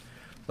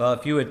Well,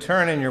 if you would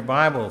turn in your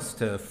Bibles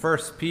to 1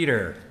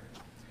 Peter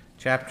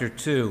chapter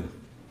 2,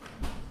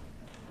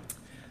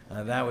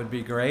 that would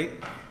be great.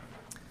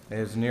 It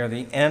is near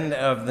the end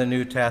of the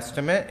New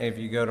Testament. If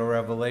you go to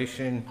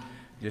Revelation,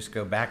 just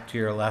go back to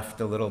your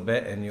left a little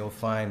bit and you'll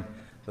find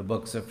the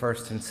books of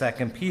 1st and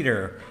 2nd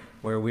Peter,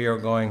 where we are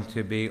going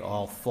to be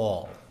all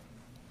fall.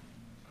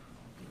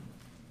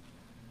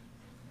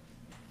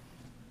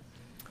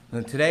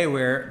 And today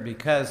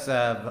because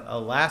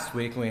of last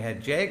week when we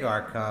had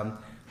Jagar come,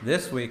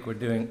 this week we're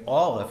doing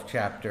all of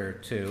chapter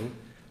 2.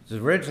 It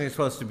was originally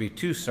supposed to be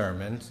 2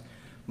 sermons.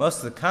 Most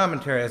of the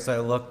commentaries I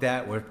looked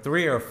at were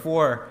 3 or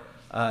 4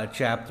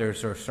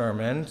 chapters or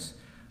sermons.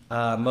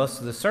 Most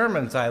of the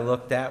sermons I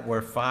looked at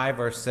were 5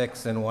 or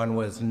 6, and one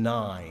was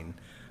 9,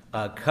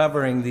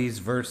 covering these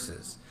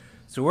verses.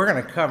 So we're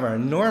going to cover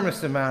an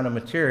enormous amount of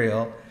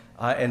material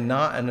and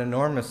not an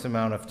enormous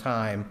amount of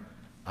time,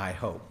 I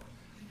hope.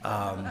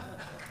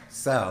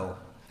 So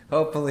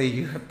hopefully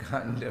you have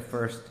gotten to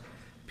 1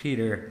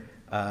 Peter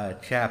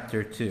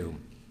chapter 2.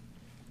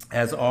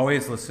 As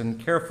always, listen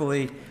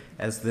carefully,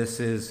 as this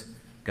is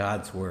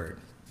God's word.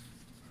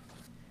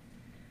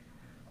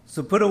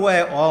 So put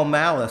away all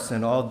malice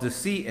and all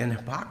deceit and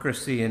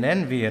hypocrisy and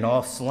envy and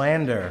all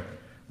slander.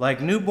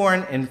 Like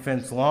newborn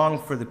infants,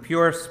 long for the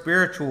pure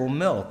spiritual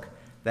milk,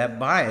 that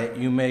by it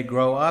you may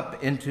grow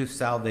up into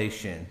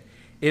salvation,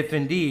 if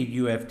indeed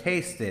you have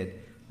tasted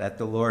that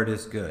the Lord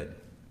is good.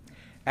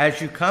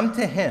 As you come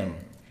to him,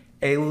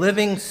 a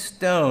living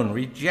stone,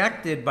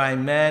 rejected by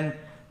men,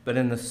 but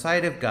in the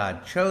sight of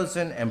God,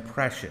 chosen and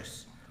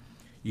precious.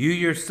 You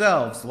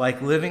yourselves,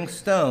 like living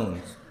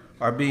stones,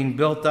 are being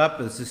built up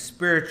as a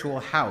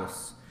spiritual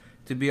house,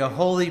 to be a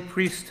holy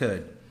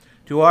priesthood,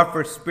 to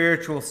offer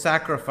spiritual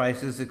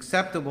sacrifices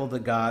acceptable to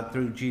God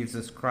through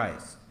Jesus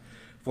Christ.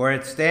 For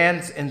it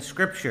stands in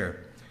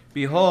Scripture,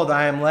 "Behold,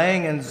 I am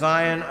laying in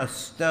Zion a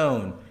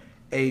stone,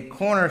 a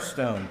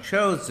cornerstone,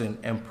 chosen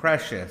and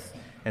precious,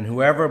 and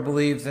whoever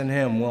believes in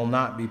him will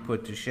not be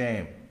put to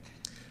shame."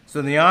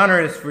 So the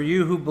honor is for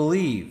you who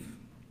believe.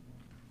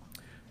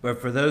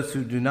 But for those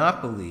who do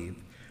not believe,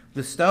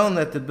 the stone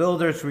that the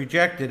builders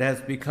rejected has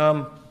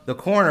become the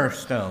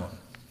cornerstone,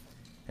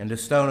 and a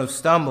stone of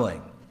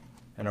stumbling,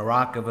 and a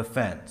rock of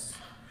offense.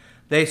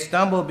 They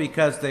stumble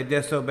because they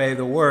disobey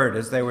the word,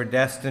 as they were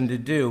destined to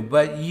do.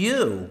 But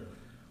you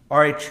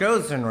are a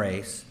chosen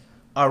race,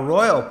 a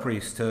royal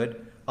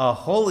priesthood, a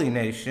holy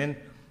nation,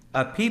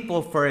 a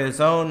people for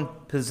his own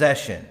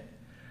possession,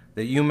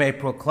 that you may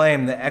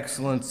proclaim the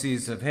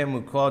excellencies of him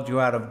who called you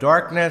out of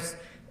darkness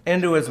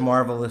into his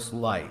marvelous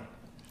light.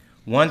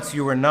 Once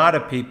you were not a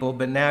people,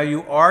 but now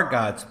you are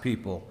God's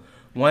people.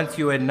 Once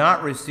you had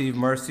not received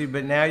mercy,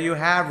 but now you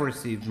have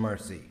received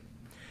mercy.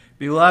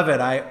 Beloved,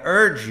 I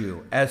urge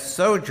you, as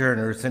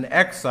sojourners and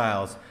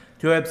exiles,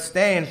 to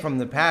abstain from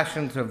the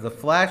passions of the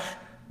flesh,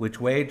 which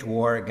wage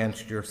war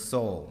against your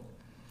soul.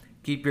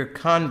 Keep your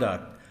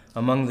conduct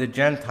among the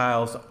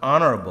Gentiles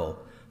honorable,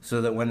 so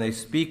that when they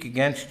speak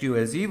against you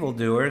as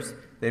evildoers,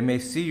 they may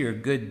see your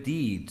good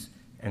deeds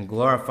and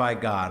glorify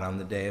God on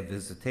the day of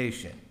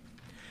visitation.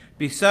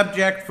 Be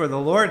subject for the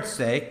Lord's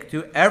sake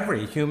to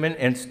every human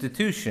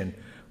institution,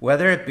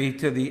 whether it be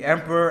to the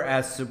emperor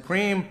as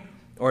supreme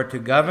or to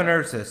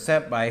governors as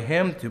sent by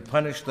him to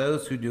punish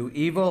those who do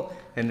evil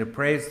and to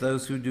praise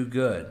those who do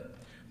good.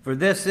 For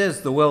this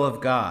is the will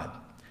of God,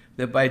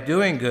 that by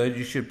doing good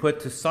you should put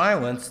to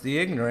silence the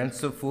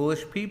ignorance of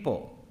foolish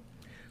people.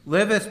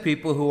 Live as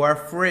people who are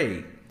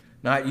free,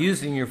 not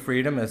using your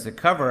freedom as a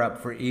cover-up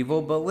for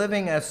evil, but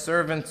living as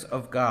servants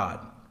of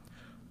God.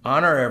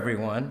 Honor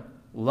everyone,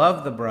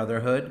 love the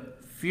brotherhood,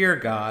 fear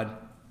God,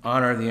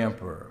 honor the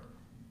emperor.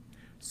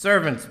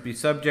 Servants, be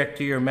subject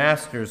to your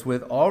masters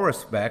with all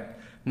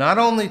respect, not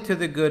only to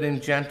the good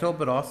and gentle,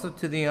 but also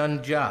to the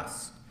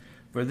unjust.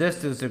 For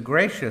this is a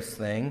gracious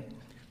thing,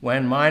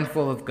 when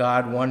mindful of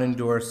God one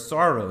endures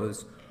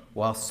sorrows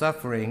while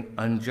suffering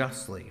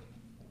unjustly.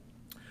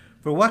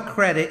 For what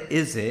credit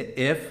is it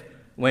if,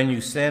 when you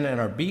sin and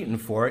are beaten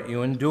for it,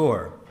 you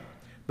endure?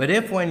 But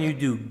if when you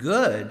do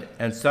good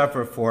and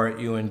suffer for it,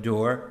 you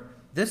endure,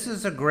 this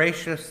is a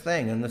gracious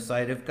thing in the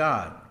sight of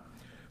God.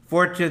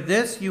 For to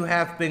this you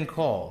have been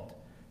called,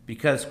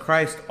 because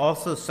Christ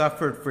also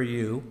suffered for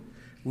you,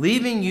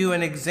 leaving you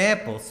an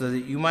example so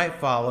that you might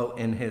follow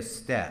in his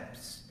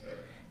steps.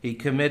 He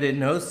committed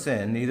no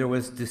sin, neither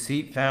was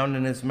deceit found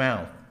in his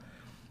mouth.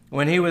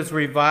 When he was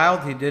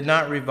reviled, he did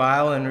not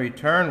revile in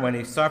return. When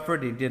he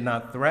suffered, he did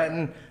not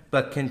threaten,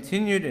 but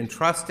continued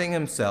entrusting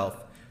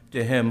himself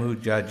to him who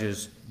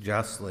judges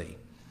justly.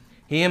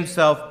 He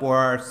himself bore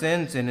our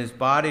sins in his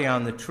body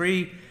on the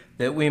tree,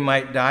 that we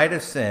might die to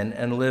sin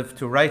and live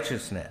to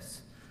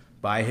righteousness.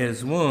 By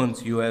his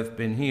wounds you have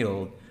been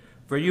healed.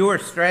 For you were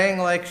straying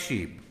like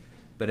sheep,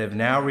 but have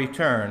now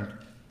returned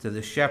to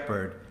the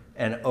shepherd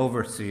and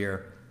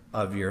overseer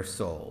of your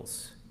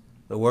souls.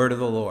 The word of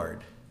the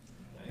Lord.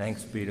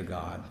 Thanks be to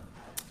God.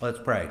 Let's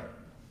pray.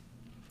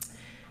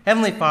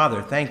 Heavenly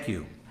Father, thank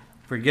you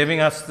for giving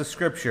us the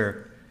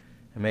Scripture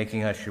and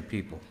making us your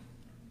people.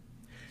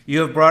 You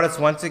have brought us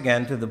once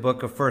again to the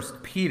book of 1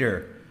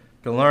 Peter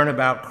to learn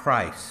about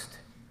Christ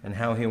and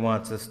how he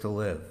wants us to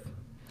live.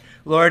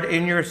 Lord,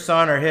 in your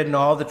Son are hidden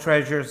all the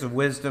treasures of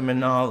wisdom and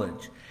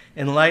knowledge.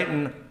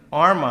 Enlighten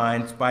our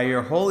minds by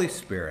your Holy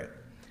Spirit,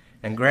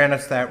 and grant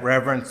us that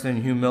reverence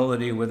and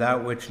humility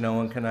without which no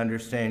one can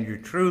understand your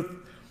truth,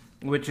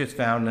 which is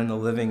found in the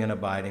living and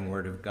abiding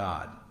Word of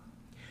God.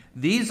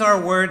 These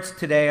are words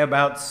today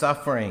about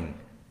suffering,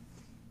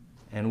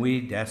 and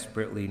we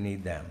desperately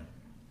need them.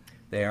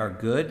 They are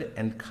good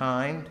and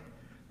kind,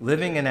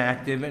 living and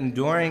active,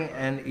 enduring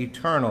and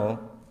eternal.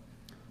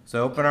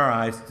 So open our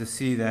eyes to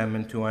see them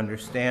and to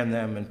understand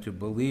them and to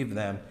believe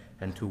them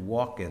and to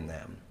walk in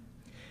them.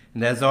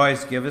 And as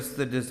always, give us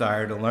the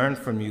desire to learn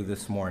from you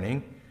this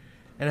morning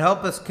and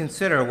help us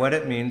consider what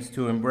it means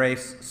to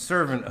embrace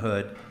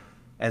servanthood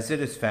as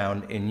it is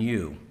found in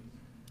you.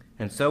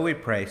 And so we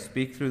pray,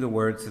 speak through the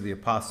words of the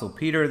Apostle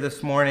Peter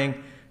this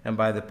morning, and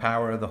by the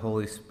power of the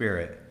Holy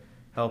Spirit,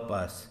 help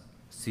us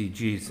see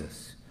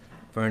Jesus.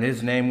 For in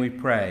his name we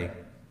pray,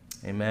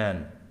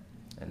 amen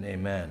and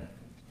amen.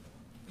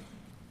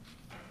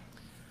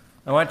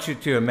 I want you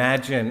to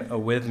imagine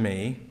with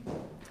me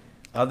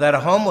that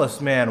a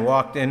homeless man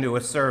walked into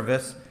a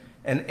service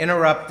and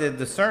interrupted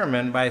the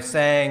sermon by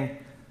saying,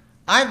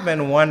 "I've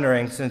been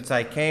wondering since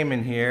I came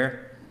in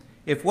here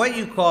if what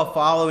you call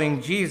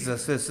following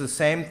Jesus is the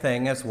same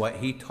thing as what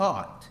he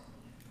taught.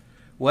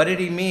 What did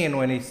he mean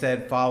when he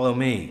said, 'Follow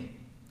me'?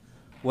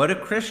 What do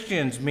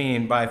Christians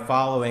mean by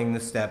following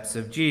the steps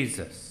of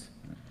Jesus?"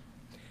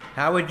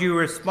 How would you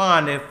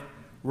respond if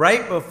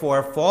right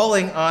before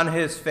falling on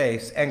his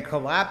face and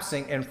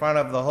collapsing in front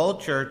of the whole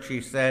church, he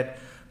said,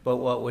 "But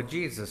what would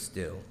Jesus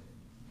do?"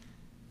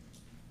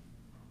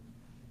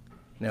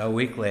 Now, a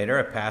week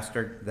later,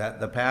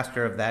 the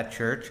pastor of that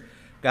church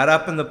got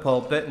up in the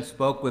pulpit and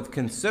spoke with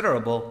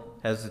considerable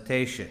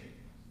hesitation.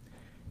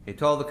 He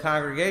told the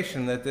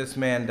congregation that this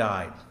man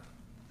died.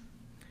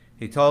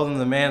 He told them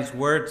the man's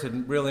words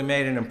had really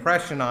made an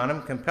impression on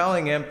him,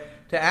 compelling him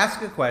to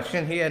ask a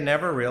question he had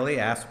never really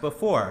asked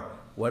before.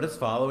 What does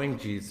following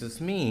Jesus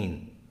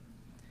mean?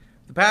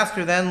 The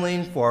pastor then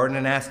leaned forward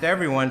and asked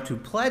everyone to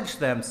pledge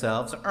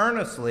themselves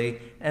earnestly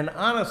and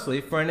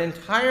honestly for an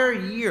entire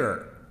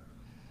year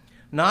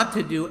not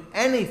to do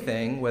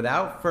anything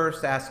without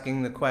first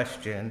asking the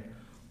question,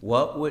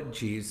 what would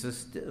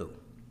Jesus do?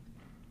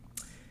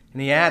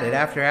 And he added,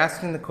 after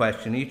asking the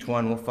question, each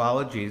one will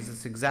follow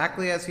Jesus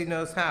exactly as he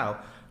knows how,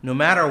 no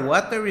matter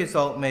what the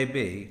result may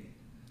be.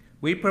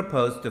 We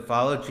propose to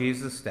follow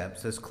Jesus'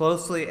 steps as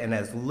closely and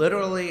as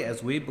literally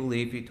as we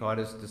believe he taught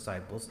his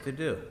disciples to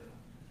do.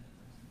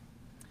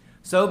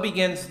 So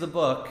begins the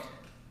book,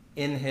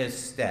 In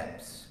His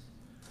Steps,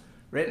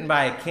 written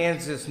by a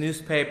Kansas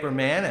newspaper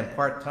man and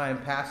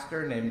part-time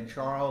pastor named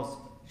Charles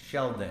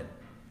Sheldon.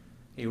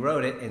 He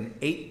wrote it in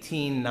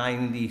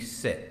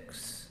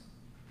 1896.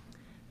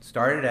 It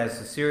started as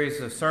a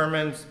series of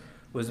sermons,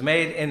 was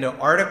made into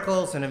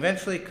articles, and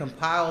eventually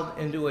compiled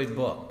into a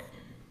book.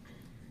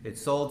 It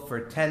sold for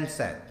 10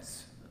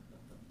 cents.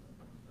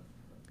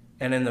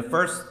 And in the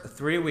first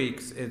 3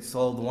 weeks, it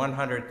sold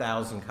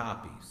 100,000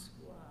 copies.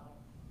 Wow.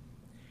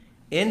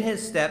 In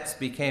His Steps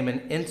became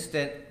an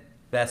instant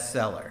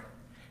bestseller.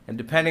 And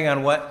depending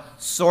on what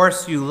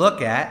source you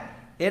look at,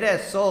 it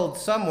has sold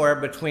somewhere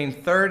between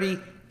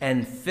 30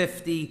 and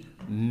 50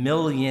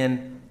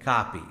 million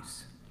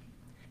copies.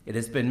 It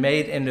has been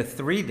made into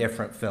 3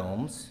 different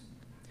films.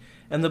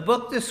 And the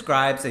book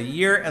describes a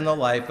year in the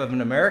life of an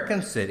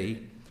American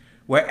city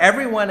where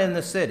everyone in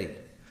the city,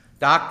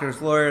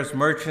 doctors, lawyers,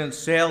 merchants,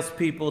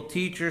 salespeople,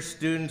 teachers,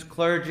 students,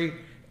 clergy,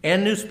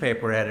 and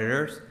newspaper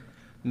editors,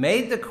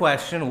 made the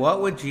question,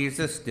 what would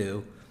Jesus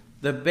do,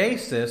 the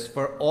basis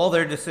for all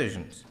their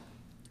decisions.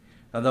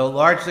 Although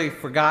largely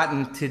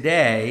forgotten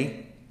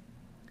today,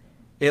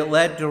 it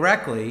led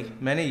directly,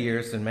 many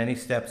years and many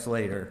steps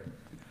later,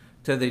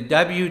 to the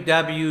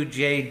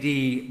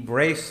WWJD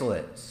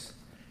bracelets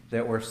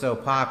that were so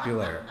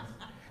popular.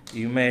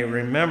 You may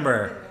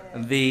remember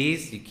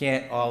these. You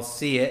can't all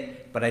see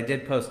it, but I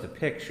did post a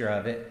picture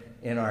of it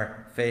in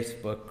our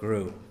Facebook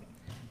group.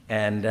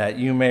 And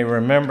you may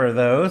remember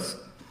those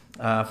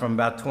from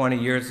about 20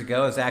 years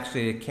ago. It was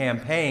actually a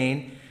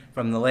campaign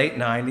from the late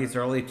 90s,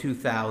 early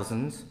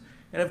 2000s.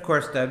 And of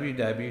course,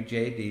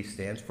 WWJD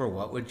stands for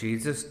What Would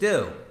Jesus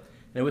Do?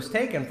 And it was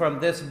taken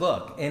from this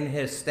book, In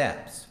His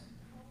Steps.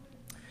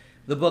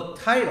 The book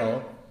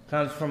title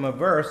comes from a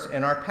verse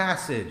in our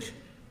passage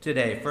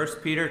today, 1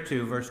 Peter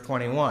 2, verse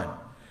 21.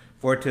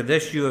 For to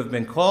this you have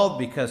been called,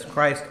 because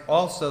Christ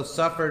also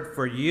suffered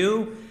for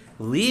you,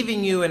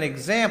 leaving you an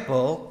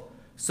example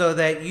so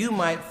that you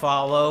might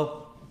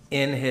follow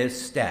in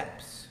his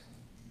steps.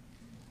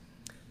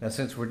 Now,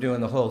 since we're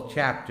doing the whole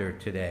chapter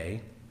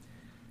today,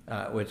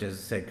 which, as I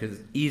said,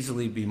 could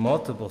easily be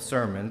multiple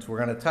sermons,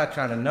 we're going to touch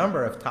on a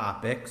number of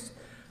topics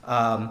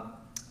to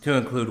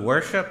include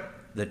worship,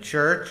 the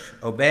church,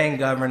 obeying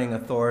governing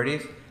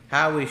authorities,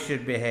 how we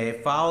should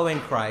behave, following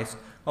Christ,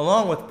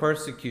 along with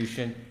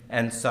persecution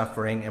and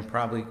suffering, and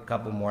probably a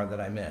couple more that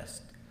I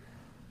missed.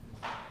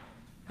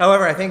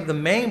 However, I think the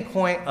main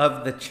point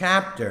of the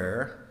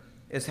chapter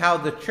is how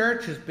the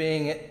church is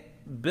being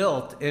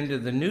built into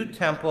the new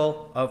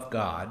temple of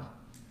God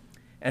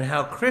and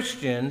how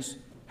Christians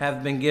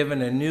have been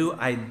given a new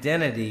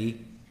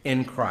identity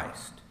in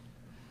Christ.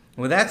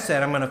 With that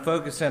said, I'm going to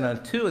focus in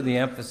on two of the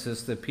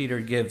emphasis that Peter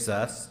gives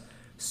us,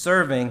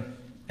 serving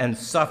and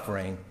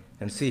suffering,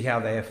 and see how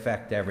they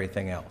affect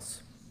everything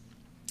else.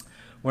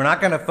 We're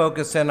not going to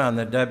focus in on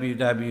the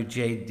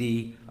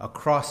WWJD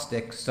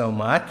acrostic so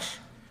much,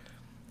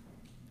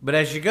 but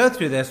as you go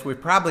through this, we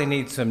probably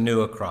need some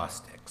new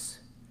acrostics.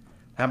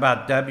 How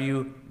about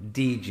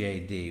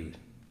WDJD?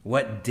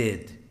 What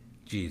did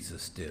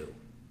Jesus do?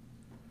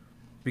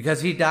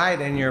 Because he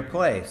died in your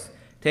place,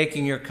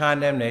 taking your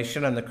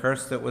condemnation and the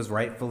curse that was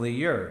rightfully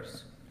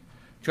yours.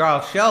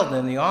 Charles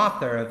Sheldon, the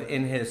author of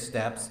In His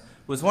Steps,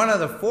 was one of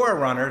the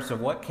forerunners of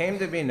what came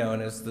to be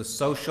known as the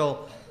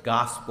social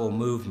gospel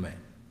movement.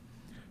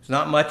 There's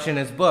not much in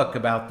his book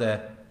about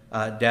the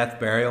death,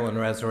 burial, and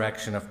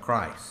resurrection of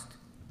Christ.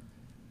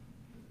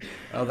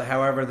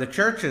 However, the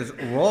church's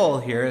role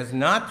here is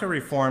not to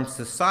reform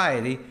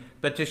society,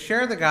 but to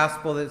share the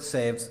gospel that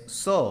saves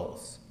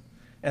souls.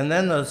 And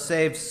then those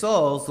saved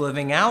souls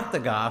living out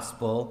the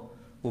gospel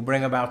will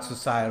bring about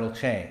societal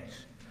change.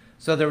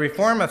 So the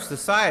reform of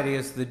society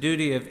is the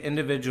duty of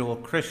individual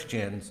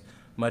Christians,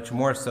 much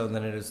more so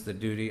than it is the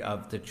duty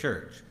of the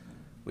church.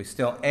 We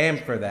still aim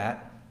for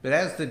that, but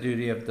as the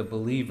duty of the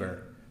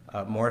believer,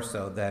 more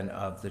so than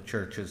of the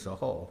church as a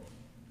whole.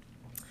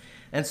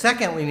 And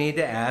second, we need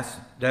to ask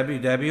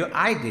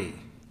WWID,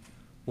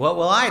 what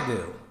will I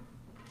do?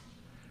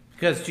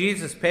 Because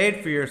Jesus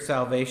paid for your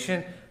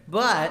salvation,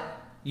 but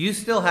you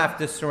still have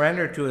to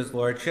surrender to his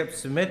lordship,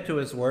 submit to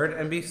his word,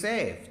 and be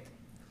saved.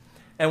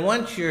 And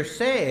once you're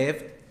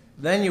saved,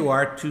 then you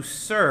are to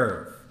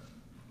serve.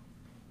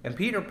 And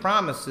Peter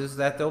promises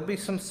that there'll be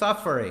some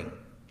suffering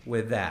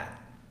with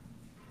that.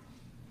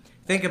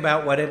 Think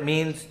about what it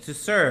means to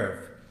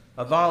serve.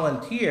 A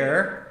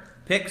volunteer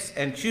picks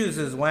and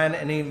chooses when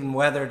and even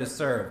whether to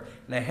serve.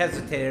 And I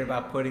hesitated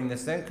about putting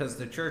this in because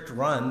the church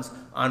runs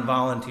on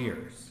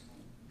volunteers.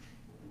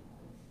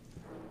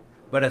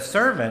 But a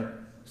servant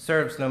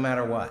serves no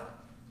matter what.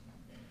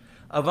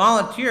 A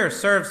volunteer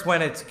serves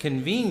when it's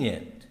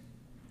convenient.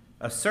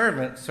 A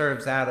servant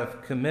serves out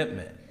of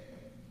commitment.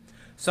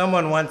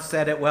 Someone once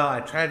said it well. I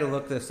tried to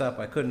look this up.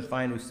 I couldn't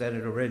find who said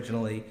it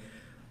originally.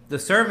 The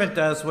servant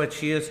does what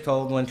she is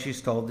told when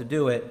she's told to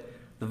do it.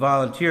 The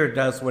volunteer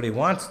does what he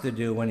wants to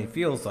do when he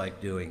feels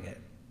like doing it.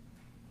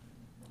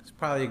 It's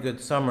probably a good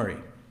summary.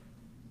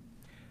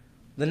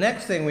 The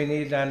next thing we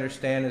need to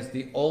understand is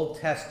the Old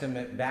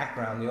Testament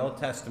background, the Old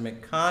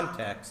Testament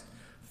context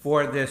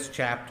for this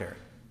chapter.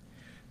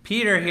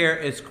 Peter here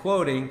is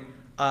quoting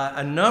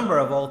a number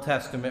of Old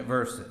Testament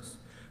verses,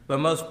 but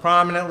most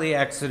prominently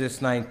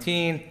Exodus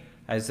 19,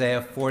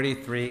 Isaiah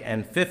 43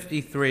 and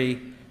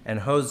 53, and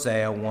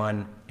Hosea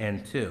 1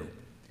 and 2.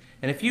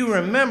 And if you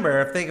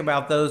remember, think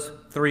about those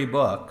three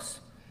books.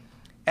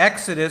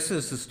 Exodus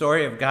is the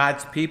story of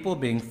God's people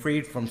being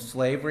freed from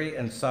slavery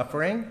and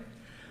suffering.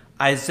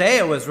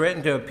 Isaiah was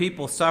written to a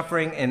people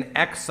suffering in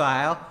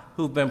exile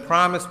who've been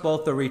promised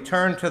both a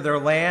return to their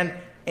land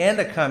and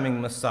a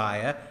coming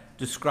Messiah,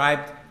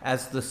 described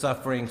as the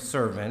suffering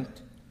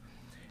servant.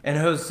 And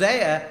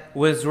Hosea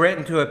was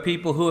written to a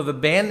people who have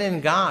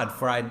abandoned God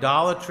for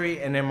idolatry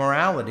and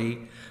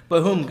immorality,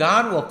 but whom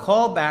God will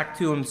call back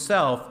to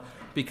himself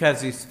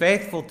because he's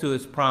faithful to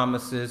his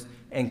promises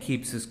and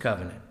keeps his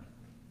covenant.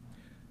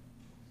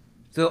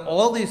 So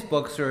all these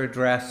books are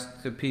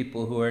addressed to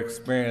people who are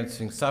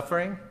experiencing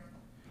suffering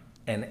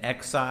and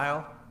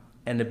exile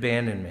and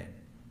abandonment.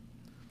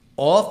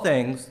 All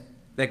things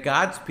that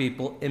God's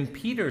people in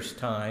Peter's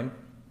time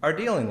are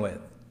dealing with,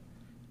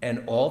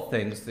 and all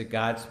things that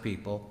God's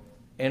people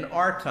in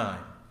our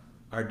time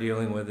are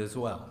dealing with as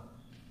well.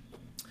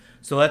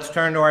 So let's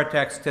turn to our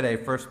text today,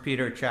 1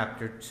 Peter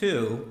chapter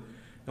 2,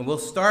 and we'll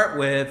start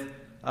with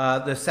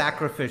the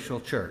sacrificial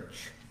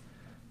church.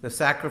 The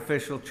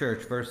sacrificial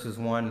church, verses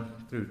 1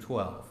 through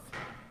 12.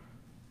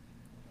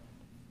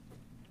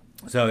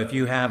 So if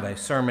you have a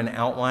sermon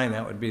outline,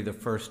 that would be the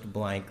first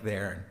blank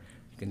there.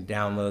 You can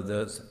download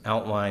those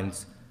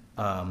outlines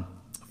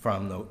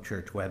from the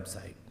church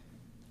website.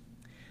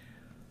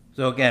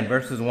 So again,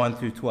 verses 1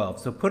 through 12.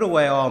 So put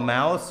away all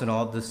malice and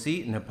all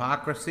deceit and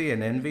hypocrisy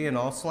and envy and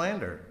all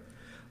slander.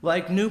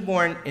 Like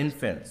newborn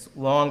infants,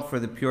 long for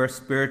the pure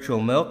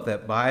spiritual milk,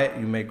 that by it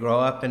you may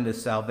grow up into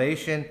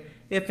salvation,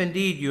 if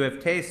indeed you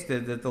have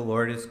tasted that the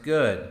Lord is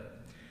good.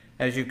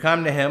 As you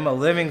come to him, a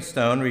living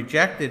stone,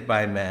 rejected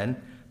by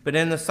men, but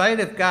in the sight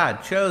of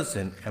God,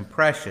 chosen and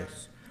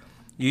precious.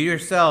 You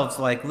yourselves,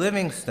 like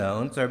living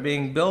stones, are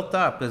being built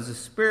up as a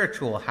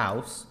spiritual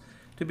house,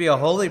 to be a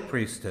holy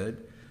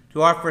priesthood,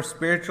 to offer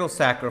spiritual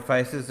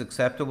sacrifices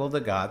acceptable to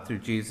God through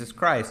Jesus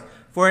Christ.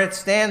 For it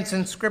stands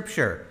in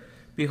Scripture,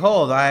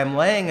 behold, I am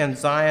laying in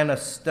Zion a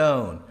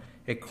stone,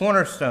 a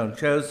cornerstone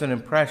chosen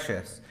and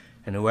precious,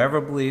 and whoever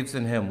believes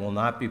in him will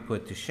not be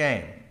put to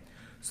shame.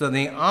 So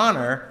the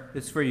honor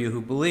is for you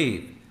who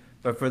believe.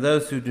 But for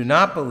those who do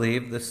not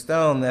believe, the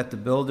stone that the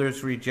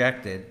builders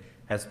rejected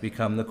has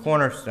become the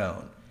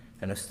cornerstone,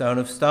 and a stone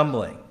of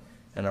stumbling,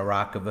 and a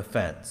rock of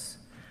offense.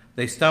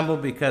 They stumble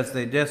because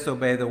they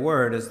disobey the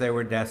word as they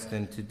were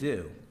destined to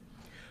do.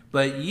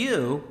 But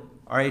you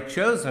are a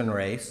chosen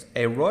race,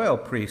 a royal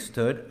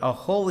priesthood, a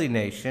holy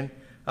nation,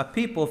 a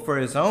people for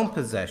his own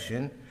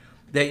possession,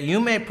 that you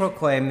may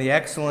proclaim the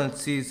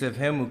excellencies of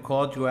him who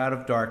called you out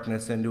of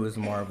darkness into his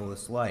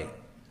marvelous light.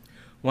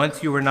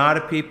 Once you were not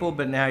a people,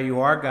 but now you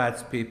are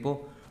God's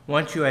people.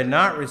 Once you had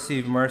not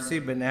received mercy,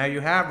 but now you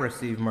have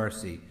received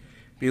mercy.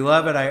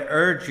 Beloved, I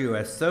urge you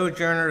as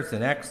sojourners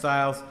and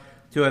exiles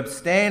to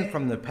abstain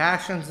from the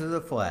passions of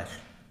the flesh,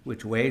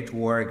 which wage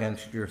war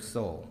against your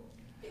soul.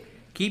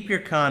 Keep your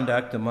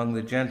conduct among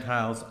the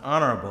Gentiles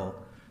honorable,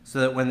 so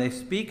that when they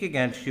speak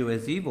against you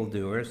as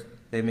evildoers,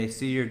 they may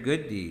see your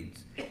good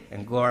deeds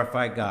and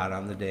glorify God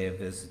on the day of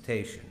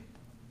visitation.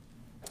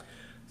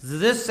 So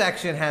this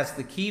section has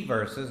the key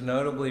verses,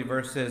 notably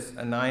verses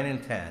 9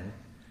 and 10,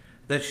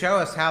 that show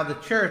us how the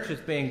church is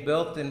being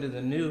built into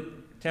the new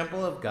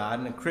temple of God,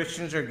 and the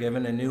Christians are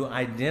given a new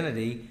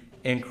identity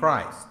in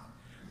Christ.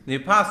 The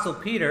Apostle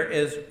Peter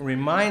is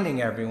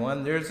reminding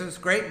everyone there's this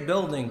great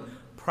building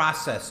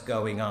process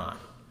going on.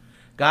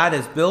 God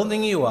is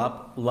building you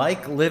up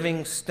like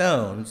living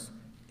stones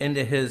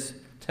into his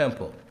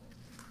temple.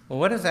 Well,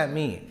 what does that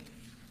mean?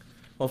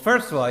 Well,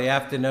 first of all, you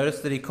have to notice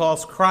that he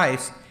calls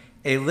Christ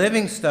a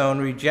living stone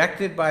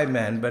rejected by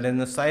men, but in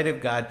the sight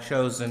of God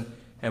chosen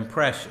and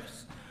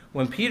precious.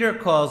 When Peter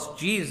calls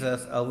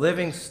Jesus a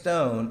living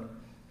stone,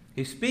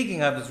 he's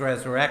speaking of his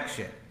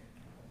resurrection.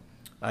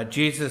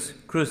 Jesus'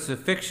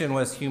 crucifixion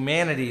was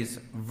humanity's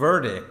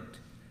verdict,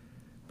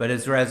 but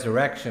his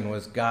resurrection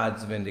was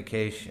God's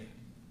vindication.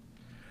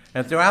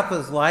 And throughout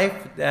his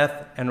life,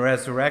 death, and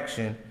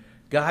resurrection,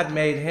 God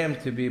made him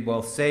to be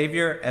both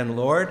Savior and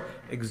Lord,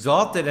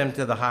 exalted him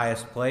to the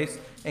highest place,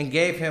 and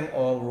gave him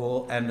all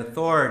rule and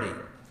authority.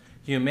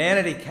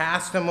 Humanity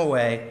cast him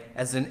away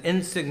as an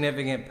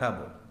insignificant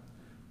pebble,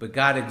 but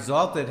God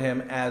exalted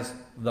him as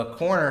the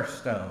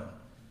cornerstone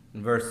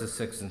in verses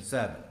 6 and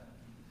 7.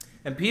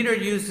 And Peter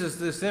uses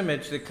this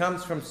image that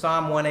comes from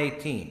Psalm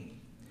 118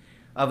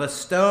 of a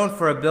stone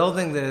for a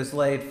building that is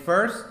laid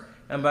first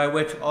and by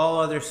which all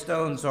other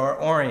stones are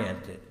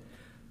oriented.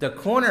 The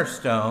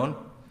cornerstone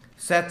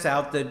sets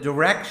out the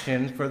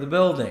direction for the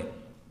building.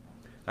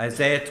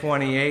 Isaiah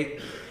 28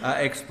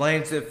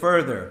 explains it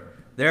further.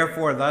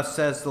 Therefore, thus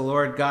says the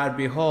Lord God,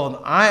 behold,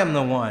 I am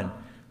the one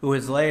who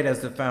has laid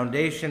as a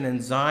foundation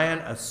in Zion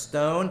a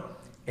stone,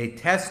 a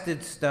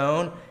tested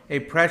stone, a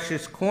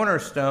precious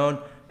cornerstone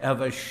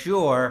of a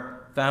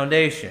sure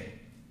foundation.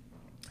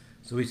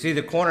 So we see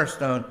the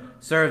cornerstone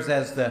serves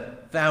as the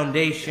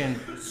foundation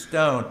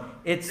stone.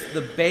 It's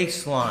the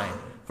baseline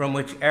from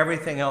which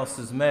everything else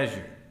is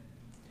measured.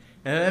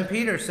 And then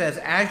Peter says,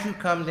 as you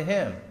come to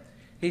him,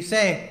 he's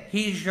saying,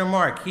 he's your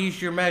mark,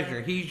 he's your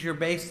measure, he's your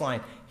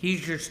baseline,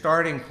 he's your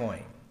starting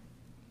point.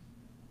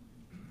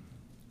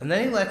 And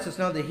then he lets us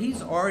know that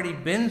he's already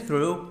been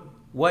through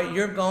what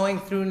you're going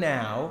through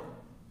now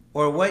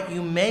or what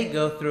you may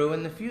go through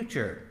in the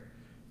future.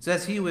 It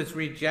says he was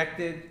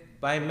rejected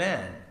by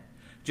men,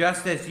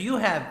 just as you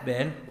have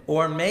been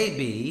or may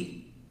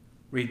be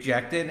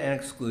rejected and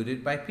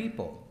excluded by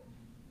people.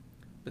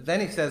 But then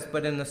he says,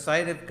 but in the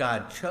sight of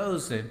God,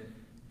 chosen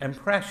and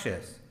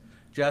precious,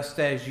 just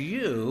as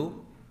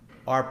you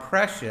are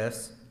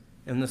precious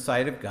in the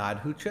sight of God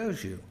who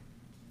chose you.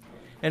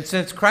 And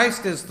since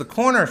Christ is the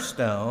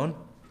cornerstone,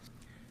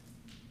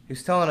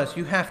 he's telling us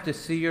you have to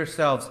see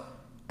yourselves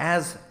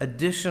as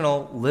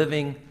additional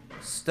living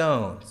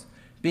stones,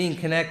 being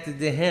connected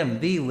to him,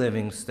 the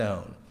living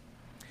stone.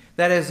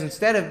 That is,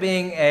 instead of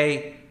being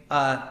a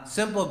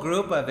simple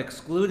group of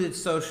excluded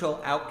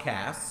social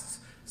outcasts,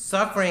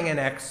 suffering in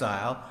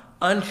exile,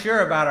 unsure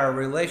about our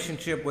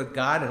relationship with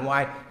God and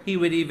why he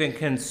would even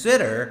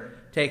consider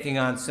taking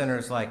on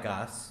sinners like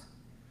us,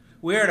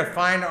 we are to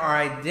find our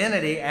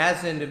identity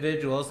as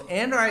individuals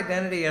and our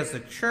identity as a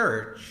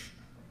church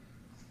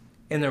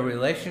in the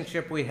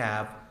relationship we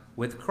have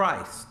with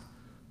Christ,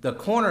 the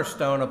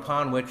cornerstone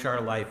upon which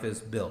our life is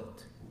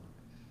built.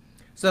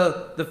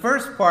 So the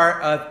first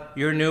part of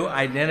your new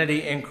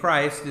identity in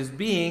Christ is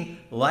being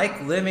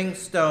like living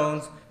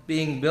stones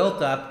being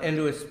built up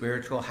into a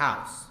spiritual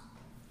house.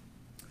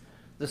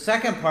 The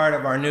second part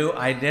of our new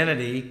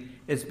identity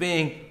is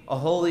being a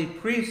holy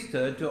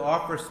priesthood to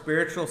offer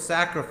spiritual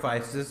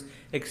sacrifices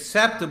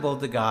acceptable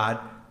to God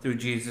through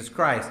Jesus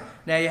Christ.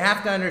 Now you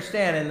have to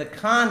understand in the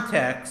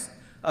context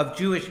of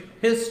Jewish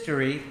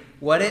history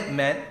what it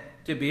meant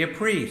to be a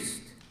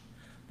priest.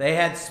 They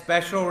had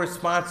special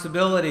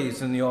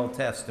responsibilities in the Old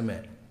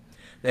Testament.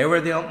 They were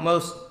the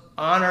most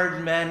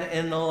honored men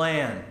in the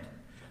land.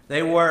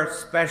 They wore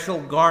special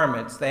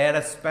garments. They had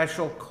a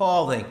special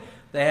calling.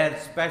 They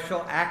had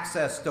special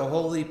access to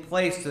holy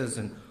places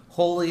and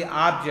holy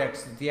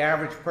objects that the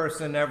average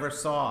person never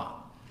saw.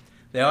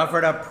 They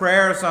offered up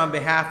prayers on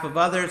behalf of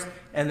others,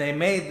 and they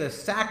made the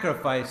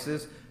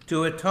sacrifices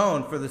to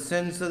atone for the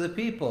sins of the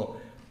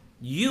people.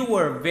 you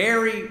were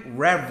very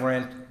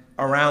reverent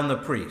around the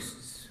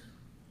priests.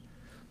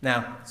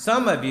 Now,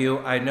 some of you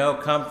I know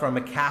come from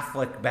a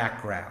Catholic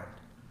background,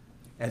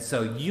 and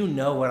so you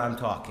know what I'm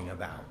talking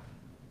about.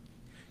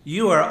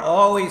 You are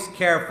always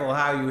careful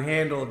how you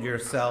handled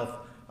yourself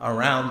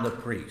around the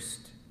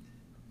priest.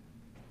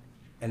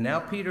 And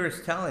now Peter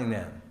is telling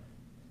them,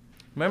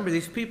 remember,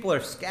 these people are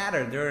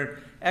scattered. They're in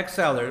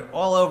exile. They're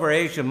all over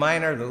Asia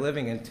Minor. They're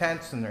living in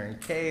tents, and they're in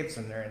caves,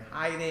 and they're in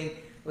hiding,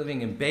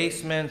 living in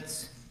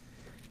basements.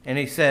 And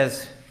he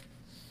says,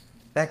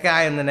 that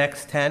guy in the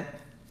next tent,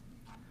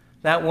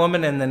 that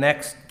woman in the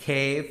next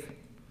cave,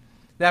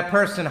 that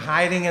person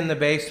hiding in the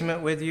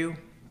basement with you,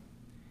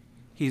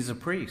 he's a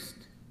priest.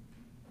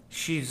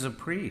 She's a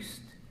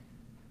priest.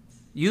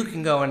 You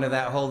can go into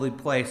that holy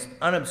place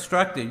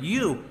unobstructed.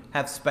 You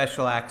have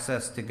special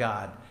access to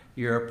God.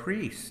 You're a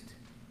priest.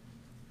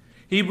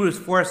 Hebrews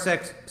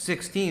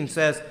 4:16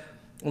 says,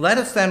 let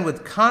us then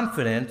with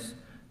confidence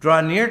draw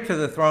near to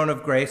the throne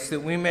of grace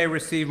that we may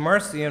receive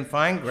mercy and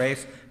find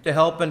grace to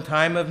help in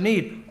time of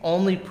need.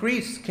 Only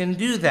priests can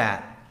do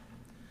that.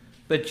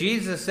 But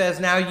Jesus says,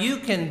 now you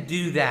can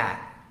do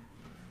that.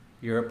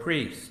 You're a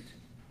priest.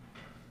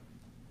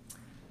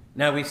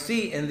 Now we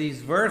see in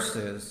these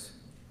verses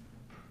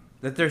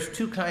that there's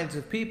two kinds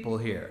of people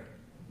here.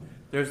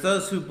 There's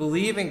those who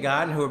believe in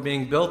God and who are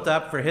being built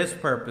up for his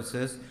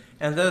purposes,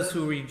 and those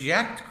who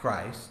reject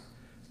Christ,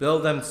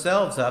 build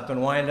themselves up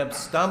and wind up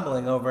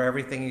stumbling over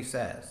everything he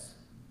says.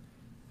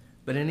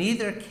 But in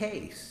either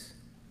case,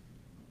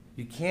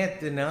 you can't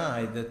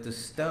deny that the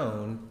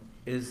stone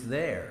is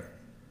there,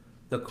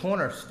 the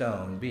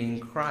cornerstone being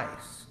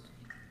Christ.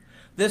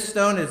 This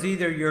stone is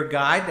either your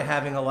guide to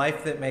having a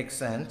life that makes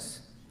sense,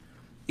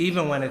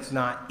 even when it's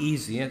not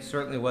easy. It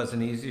certainly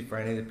wasn't easy for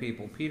any of the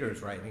people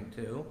Peter's writing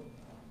to.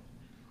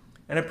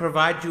 And it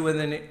provides you with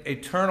an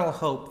eternal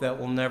hope that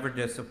will never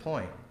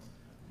disappoint.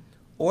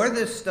 Or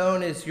this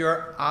stone is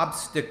your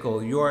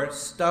obstacle, your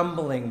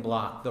stumbling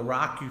block, the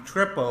rock you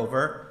trip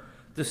over,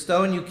 the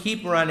stone you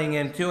keep running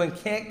into and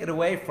can't get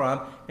away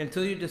from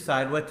until you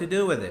decide what to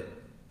do with it.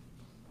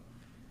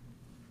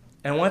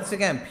 And once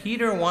again,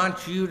 Peter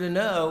wants you to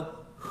know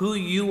who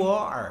you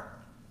are.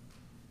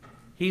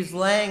 He's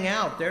laying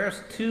out,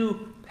 there's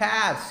two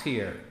paths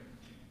here.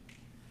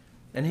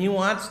 And he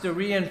wants to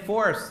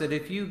reinforce that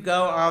if you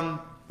go on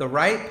the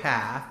right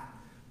path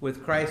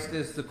with Christ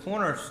as the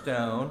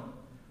cornerstone,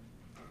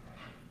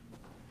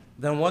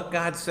 then what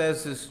God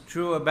says is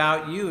true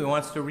about you. He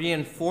wants to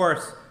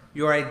reinforce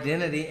your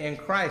identity in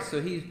Christ.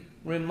 So he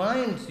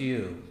reminds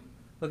you.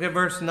 Look at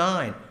verse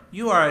 9.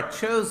 You are a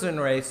chosen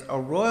race, a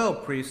royal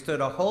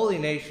priesthood, a holy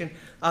nation,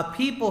 a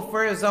people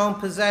for his own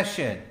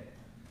possession.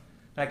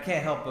 I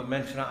can't help but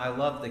mention, I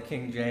love the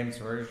King James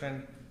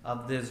Version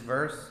of this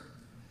verse,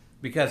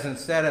 because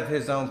instead of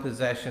his own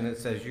possession, it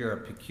says you're a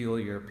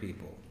peculiar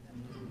people.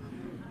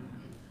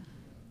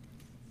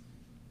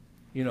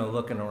 You know,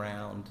 looking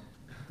around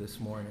this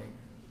morning,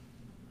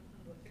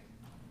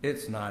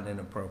 it's not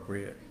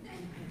inappropriate.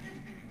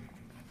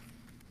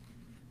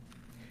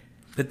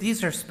 But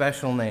these are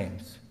special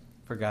names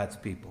for God's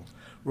people.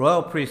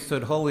 Royal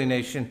priesthood, holy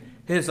nation,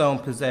 his own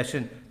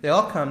possession. They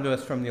all come to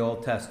us from the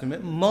Old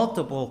Testament,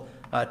 multiple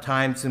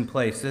times and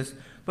places,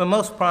 but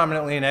most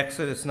prominently in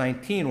Exodus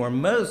 19, where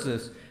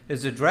Moses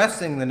is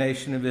addressing the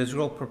nation of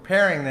Israel,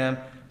 preparing them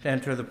to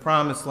enter the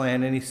promised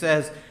land. And he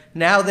says,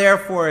 now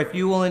therefore, if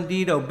you will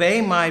indeed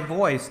obey my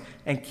voice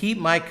and keep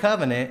my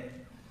covenant,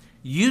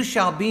 you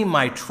shall be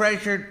my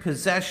treasured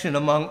possession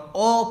among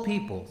all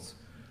peoples,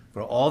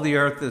 for all the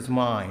earth is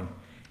mine,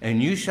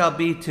 and you shall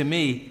be to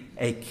me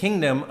a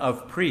kingdom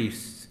of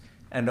priests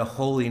and a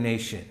holy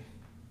nation.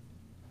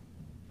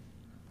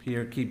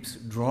 Peter keeps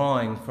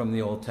drawing from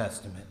the Old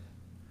Testament.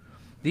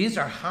 These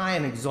are high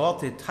and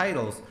exalted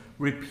titles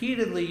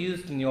repeatedly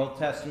used in the Old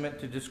Testament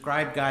to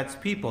describe God's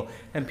people.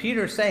 And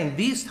Peter's saying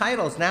these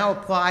titles now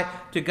apply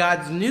to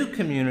God's new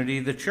community,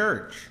 the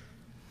church.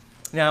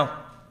 Now,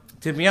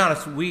 to be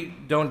honest, we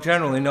don't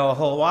generally know a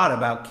whole lot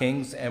about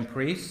kings and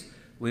priests.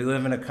 We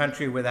live in a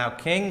country without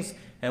kings,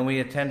 and we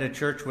attend a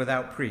church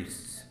without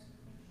priests.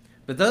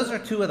 But those are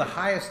two of the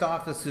highest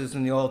offices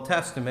in the Old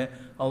Testament,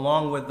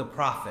 along with the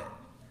prophet.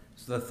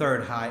 It's the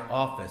third high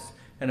office.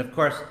 And of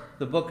course,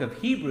 the book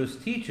of Hebrews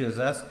teaches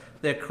us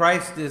that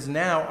Christ is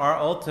now our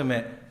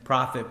ultimate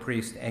prophet,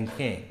 priest, and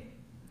king.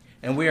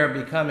 And we are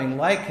becoming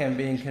like him,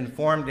 being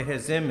conformed to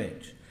his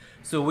image.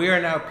 So we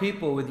are now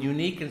people with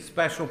unique and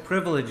special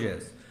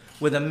privileges,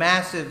 with a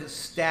massive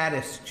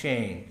status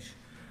change,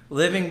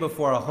 living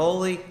before a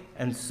holy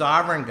and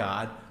sovereign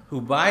God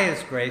who by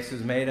his grace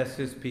has made us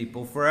his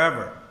people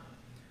forever.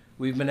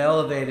 We've been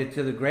elevated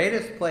to the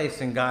greatest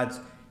place in God's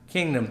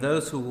kingdom,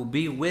 those who will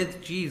be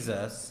with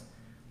Jesus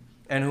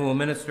and who will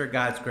minister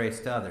God's grace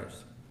to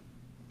others.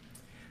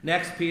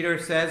 Next, Peter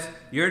says,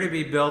 you're to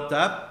be built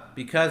up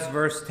because,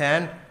 verse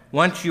 10,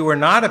 once you were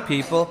not a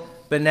people,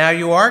 but now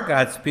you are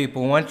God's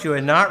people. Once you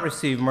had not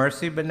received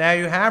mercy, but now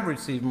you have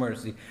received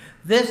mercy.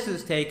 This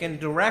is taken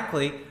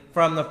directly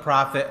from the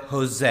prophet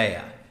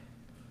Hosea.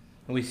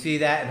 And we see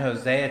that in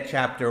Hosea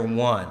chapter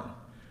 1.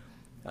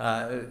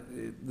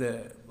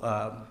 the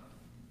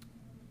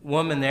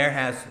woman there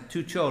has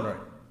 2 children.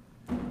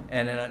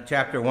 And in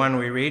chapter 1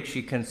 we read,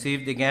 she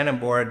conceived again and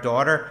bore a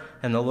daughter,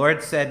 and the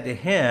Lord said to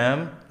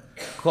him,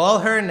 call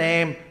her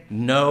name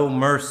No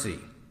Mercy,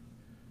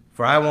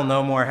 for I will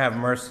no more have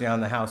mercy on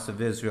the house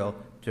of Israel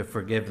to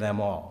forgive them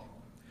all.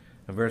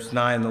 In verse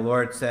 9, the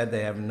Lord said,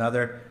 they have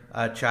another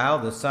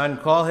child, a son,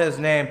 call his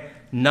name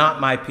Not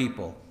My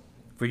People,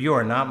 for you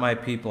are not my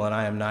people and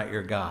I am not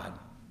your God.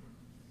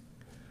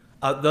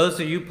 Those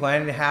of you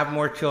planning to have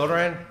more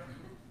children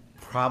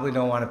probably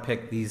don't want to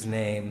pick these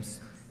names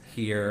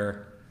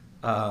here,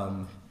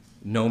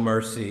 No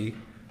Mercy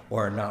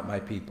or Not My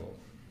People.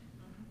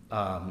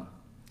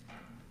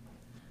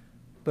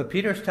 But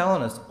Peter's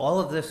telling us all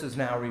of this is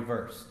now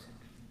reversed.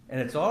 And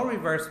it's all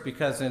reversed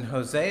because in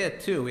Hosea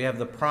 2, we have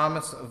the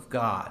promise of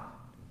God.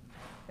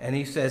 And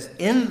he says,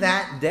 in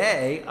that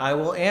day I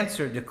will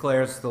answer,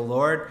 declares the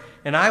Lord,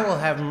 and I will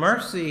have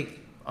mercy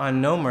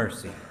on no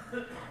mercy.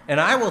 And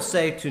I will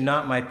say to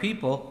not my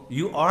people,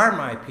 you are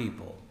my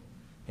people.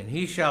 And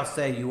he shall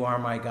say, you are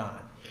my God.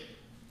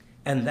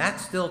 And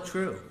that's still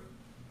true.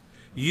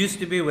 You used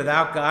to be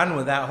without God and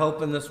without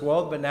hope in this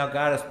world, but now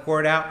God has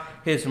poured out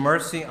his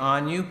mercy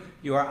on you.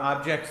 You are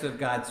objects of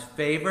God's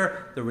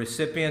favor, the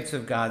recipients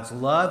of God's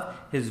love,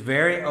 his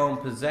very own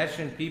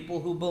possession,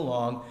 people who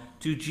belong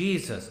to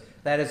Jesus.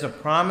 That is a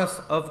promise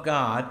of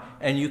God,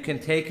 and you can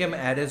take him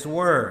at his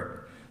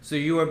word. So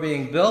you are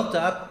being built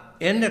up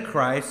into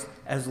Christ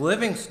as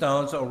living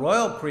stones, a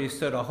royal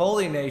priesthood, a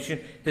holy nation,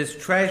 his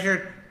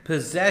treasured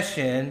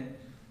possession.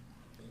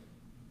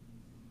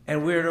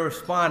 And we are to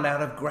respond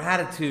out of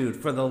gratitude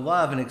for the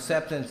love and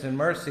acceptance and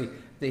mercy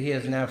that he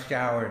has now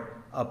showered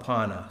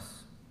upon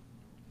us.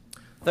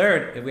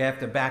 Third, if we have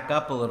to back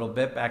up a little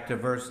bit, back to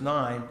verse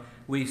 9,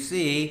 we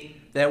see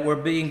that we're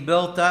being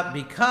built up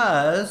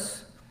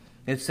because,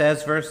 it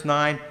says, verse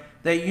 9,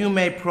 that you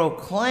may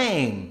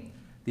proclaim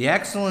the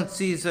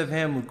excellencies of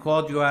him who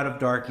called you out of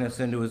darkness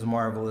into his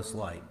marvelous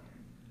light.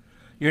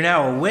 You're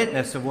now a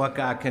witness of what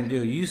God can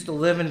do. You used to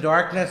live in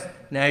darkness,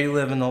 now you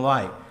live in the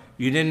light.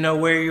 You didn't know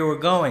where you were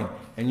going,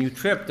 and you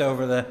tripped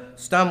over the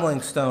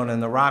stumbling stone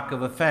and the rock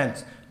of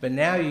offense, but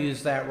now you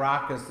use that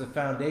rock as the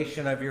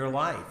foundation of your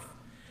life.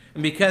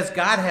 And because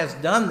God has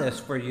done this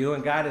for you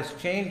and God has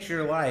changed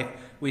your life,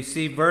 we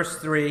see verse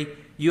 3,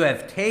 you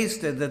have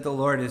tasted that the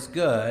Lord is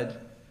good.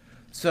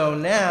 So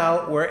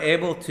now we're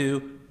able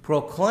to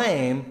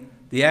proclaim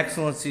the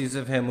excellencies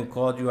of him who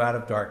called you out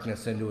of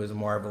darkness into his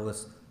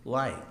marvelous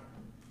light.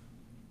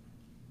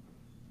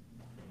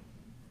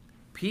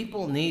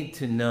 People need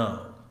to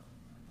know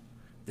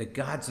that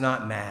God's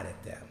not mad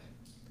at them,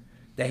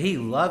 that he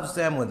loves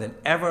them with an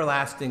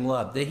everlasting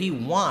love, that he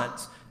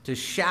wants to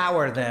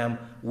shower them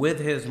with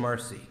his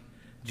mercy,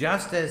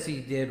 just as he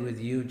did with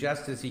you,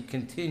 just as he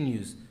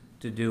continues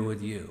to do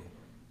with you.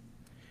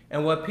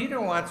 And what Peter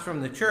wants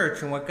from the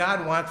church and what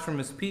God wants from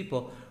his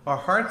people are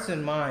hearts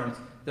and minds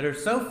that are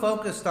so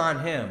focused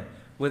on him,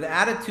 with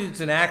attitudes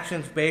and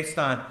actions based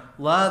on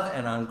love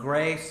and on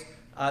grace,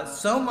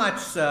 so much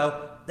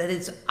so that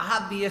it's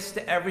obvious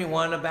to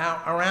everyone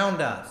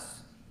around us.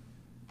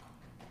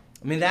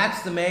 I mean,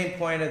 that's the main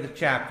point of the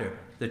chapter.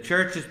 The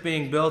church is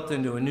being built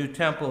into a new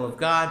temple of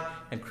God,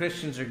 and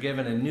Christians are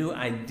given a new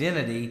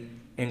identity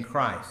in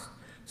Christ.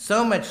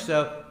 So much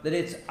so that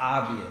it's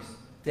obvious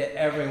to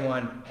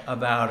everyone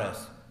about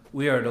us.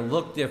 We are to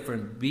look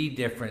different, be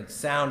different,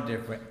 sound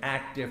different,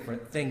 act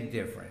different, think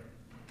different.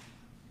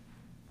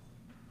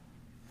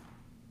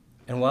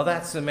 And while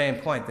that's the main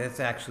point, that's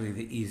actually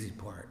the easy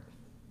part.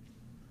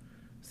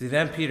 See,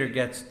 then Peter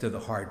gets to the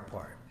hard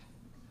part.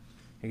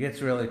 He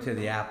gets really to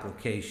the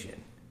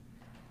application,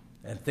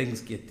 and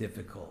things get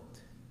difficult.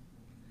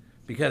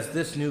 Because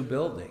this new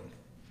building,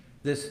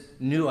 this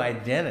new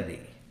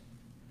identity,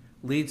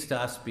 leads to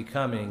us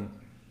becoming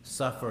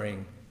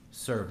suffering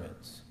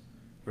servants.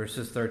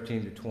 Verses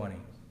 13 to 20.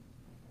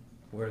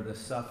 We're the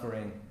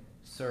suffering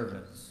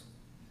servants.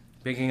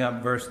 Picking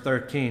up verse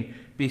 13,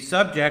 be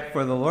subject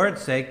for the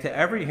Lord's sake to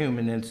every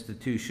human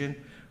institution,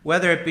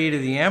 whether it be to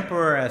the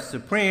emperor as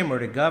supreme or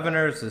to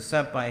governors as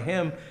sent by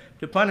him,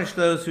 to punish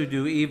those who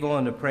do evil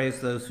and to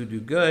praise those who do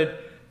good.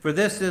 For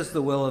this is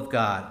the will of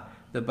God,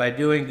 that by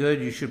doing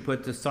good you should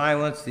put to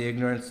silence the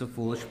ignorance of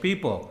foolish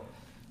people.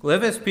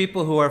 Live as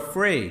people who are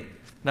free,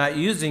 not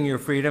using your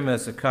freedom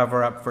as a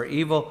cover-up for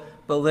evil,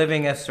 but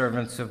living as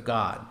servants of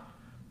God.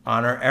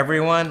 Honor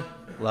everyone,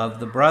 love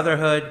the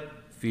brotherhood,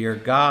 fear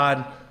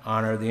God,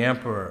 honor the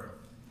emperor.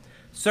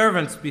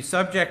 Servants, be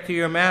subject to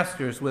your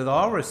masters with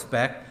all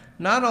respect,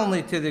 not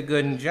only to the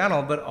good and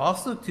gentle, but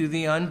also to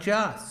the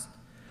unjust.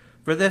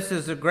 For this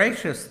is a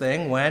gracious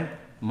thing when,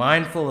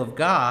 mindful of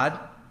God,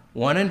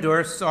 one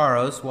endures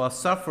sorrows while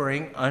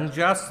suffering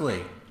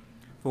unjustly.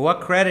 For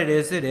what credit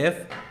is it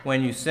if,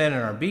 when you sin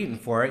and are beaten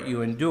for it,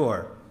 you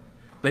endure?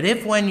 But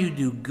if when you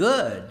do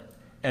good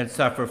and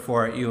suffer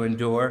for it, you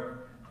endure,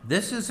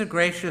 this is a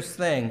gracious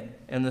thing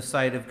in the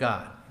sight of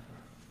God.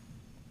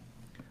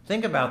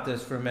 Think about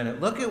this for a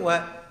minute. Look at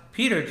what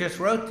Peter just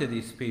wrote to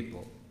these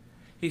people.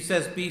 He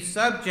says, be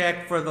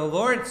subject for the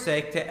Lord's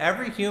sake to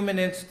every human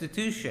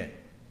institution.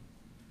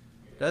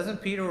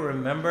 Doesn't Peter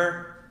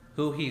remember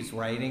who he's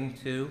writing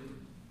to?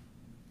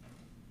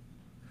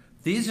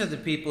 These are the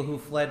people who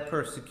fled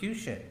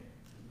persecution.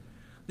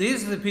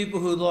 These are the people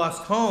who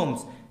lost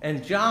homes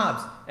and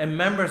jobs and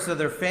members of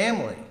their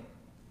family.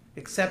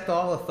 Accept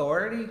all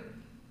authority?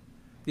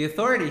 The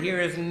authority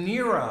here is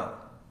Nero.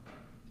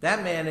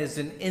 That man is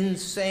an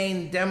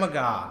insane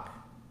demagogue.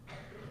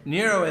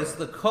 Nero is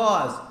the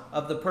cause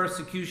of the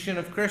persecution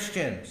of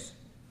Christians.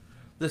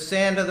 The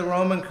sand of the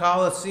Roman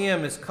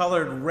Colosseum is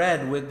colored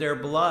red with their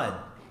blood.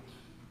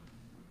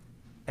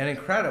 And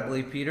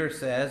incredibly, Peter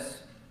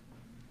says,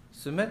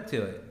 submit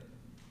to it.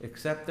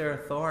 Accept their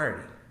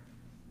authority.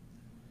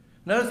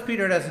 Notice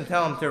Peter doesn't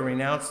tell them to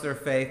renounce their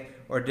faith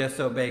or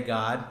disobey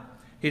God.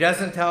 He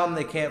doesn't tell them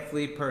they can't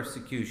flee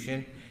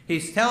persecution.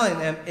 He's telling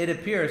them, it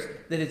appears,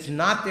 that it's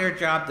not their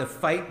job to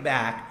fight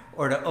back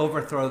or to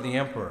overthrow the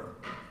emperor.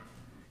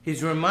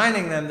 He's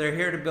reminding them they're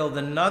here to build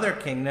another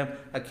kingdom,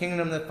 a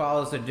kingdom that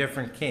follows a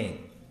different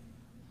king.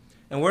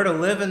 And we're to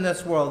live in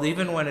this world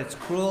even when it's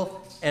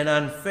cruel and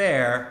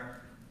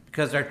unfair,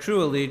 because our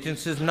true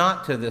allegiance is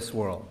not to this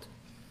world,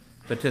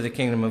 but to the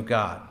kingdom of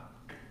God.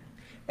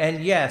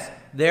 And yes,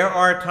 there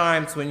are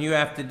times when you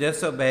have to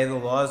disobey the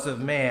laws of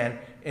man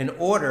in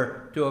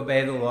order to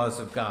obey the laws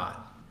of God.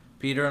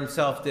 Peter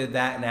himself did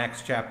that in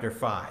Acts chapter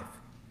 5.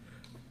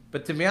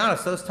 But to be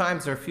honest, those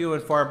times are few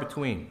and far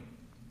between.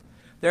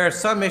 There are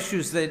some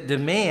issues that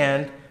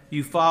demand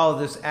you follow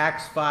this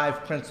Acts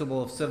 5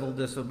 principle of civil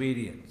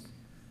disobedience.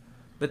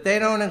 But they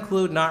don't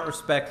include not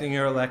respecting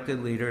your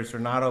elected leaders or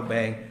not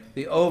obeying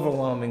the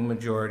overwhelming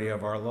majority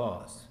of our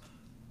laws.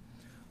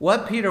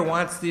 What Peter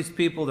wants these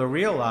people to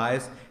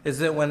realize is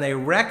that when they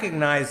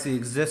recognize the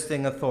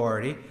existing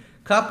authority,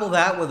 couple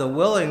that with a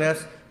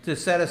willingness to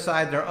set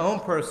aside their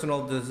own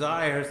personal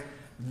desires,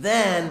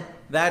 then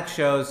that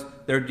shows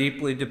they're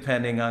deeply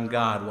depending on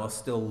God while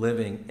still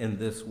living in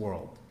this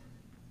world.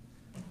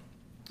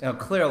 Now,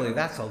 clearly,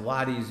 that's a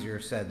lot easier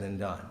said than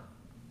done,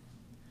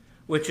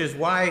 which is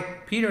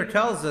why Peter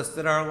tells us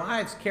that our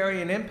lives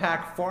carry an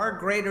impact far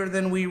greater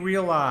than we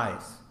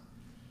realize,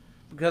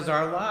 because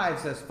our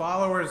lives as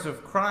followers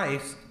of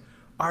Christ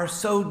are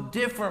so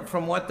different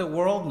from what the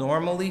world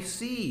normally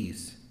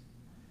sees.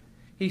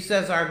 He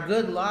says our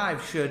good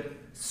lives should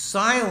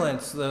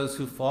silence those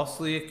who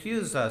falsely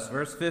accuse us.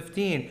 Verse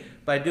 15,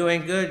 by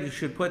doing good, you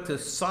should put to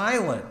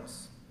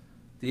silence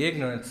the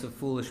ignorance of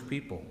foolish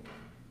people.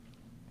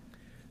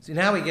 See,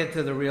 now we get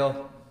to the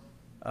real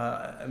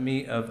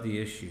meat of the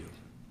issue.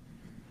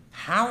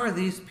 How are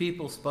these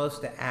people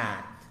supposed to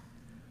act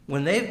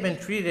when they've been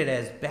treated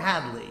as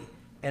badly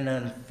and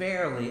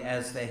unfairly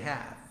as they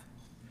have?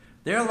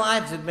 Their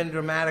lives have been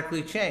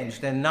dramatically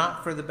changed, and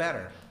not for the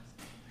better.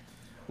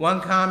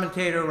 One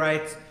commentator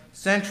writes,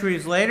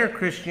 centuries later,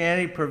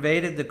 Christianity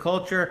pervaded the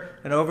culture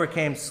and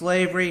overcame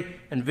slavery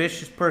and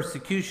vicious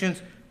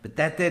persecutions, but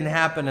that didn't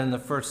happen in the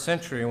first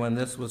century when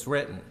this was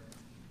written.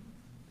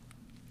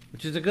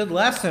 Which is a good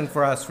lesson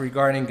for us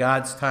regarding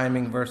God's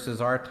timing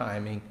versus our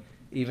timing,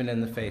 even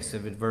in the face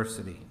of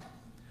adversity.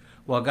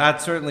 While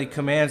God certainly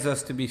commands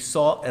us to be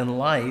salt and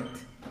light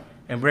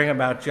and bring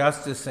about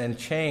justice and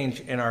change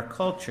in our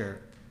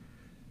culture,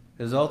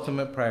 his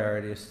ultimate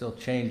priority is still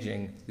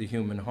changing the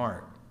human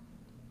heart.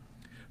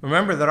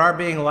 Remember that our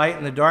being light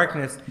in the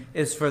darkness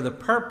is for the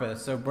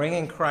purpose of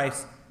bringing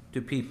Christ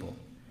to people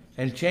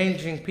and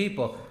changing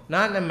people,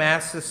 not in a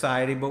mass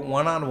society, but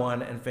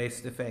one-on-one and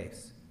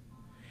face-to-face.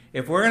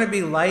 If we're going to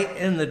be light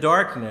in the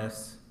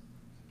darkness,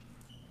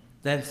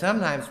 then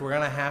sometimes we're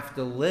going to have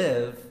to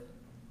live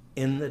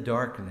in the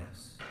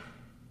darkness.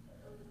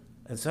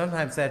 And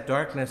sometimes that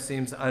darkness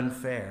seems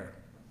unfair.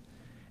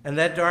 And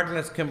that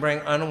darkness can bring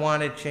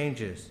unwanted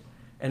changes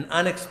and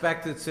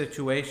unexpected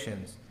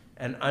situations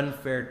and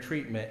unfair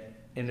treatment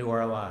into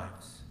our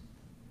lives.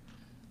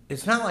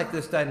 It's not like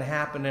this doesn't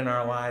happen in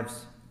our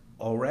lives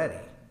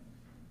already.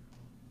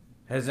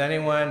 Has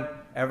anyone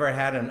ever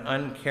had an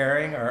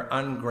uncaring or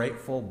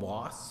ungrateful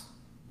boss?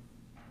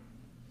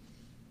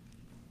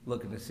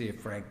 Looking to see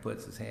if Frank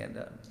puts his hand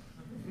up.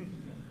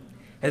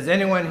 Has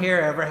anyone here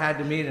ever had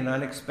to meet an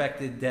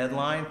unexpected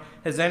deadline?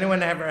 Has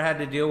anyone ever had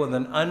to deal with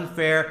an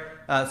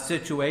unfair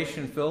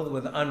situation filled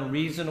with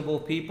unreasonable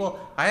people?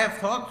 I have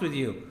talked with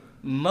you.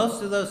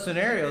 Most of those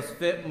scenarios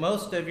fit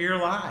most of your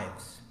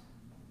lives.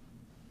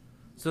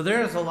 So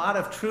there is a lot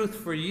of truth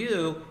for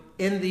you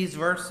in these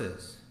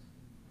verses.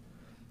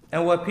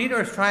 And what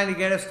Peter is trying to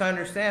get us to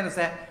understand is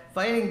that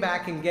fighting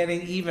back and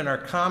getting even are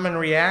common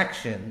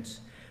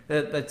reactions,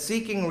 that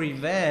seeking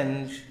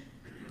revenge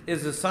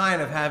is a sign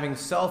of having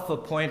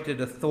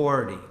self-appointed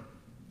authority.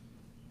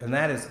 And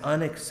that is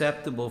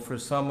unacceptable for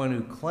someone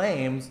who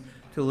claims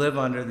to live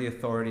under the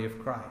authority of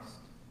Christ.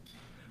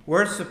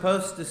 We're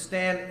supposed to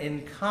stand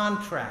in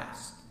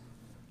contrast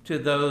to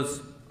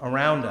those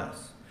around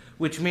us,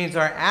 which means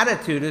our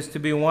attitude is to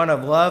be one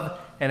of love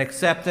and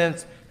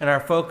acceptance, and our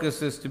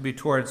focus is to be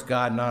towards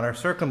God, not our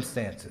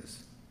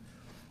circumstances.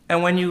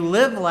 And when you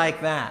live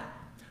like that,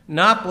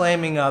 not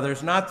blaming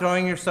others, not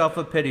throwing yourself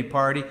a pity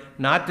party,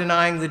 not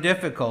denying the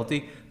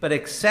difficulty, but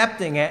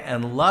accepting it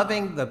and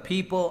loving the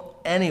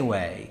people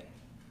anyway,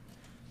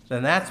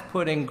 then that's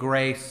putting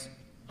grace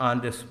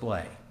on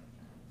display.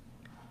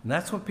 And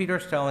that's what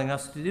Peter's telling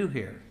us to do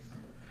here.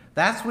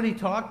 That's what he's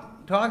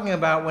talking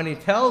about when he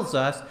tells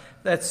us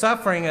that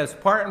suffering is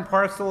part and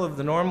parcel of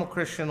the normal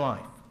Christian life.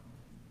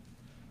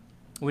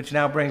 Which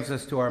now brings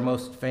us to our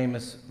most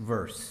famous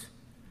verse.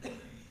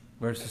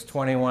 Verses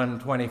 21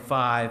 and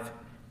 25,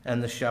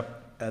 and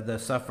the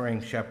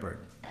suffering shepherd.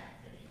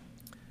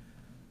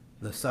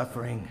 The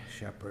suffering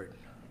shepherd.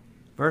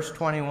 Verse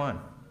 21.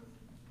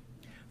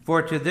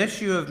 For to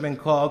this you have been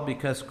called,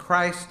 because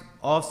Christ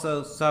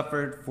also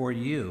suffered for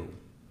you,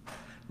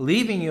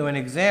 leaving you an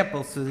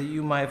example so that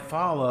you might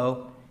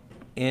follow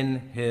in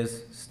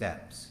his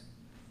steps.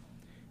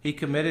 He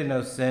committed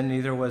no sin,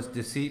 neither was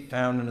deceit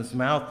found in his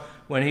mouth.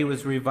 When he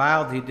was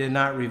reviled, he did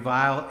not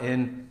revile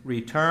in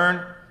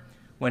return.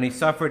 When he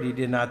suffered, he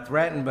did not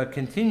threaten, but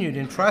continued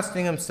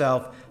entrusting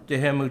himself to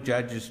him who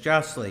judges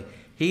justly.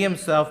 He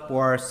himself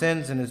bore our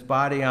sins in his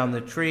body on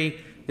the tree,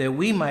 that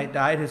we might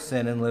die to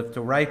sin and live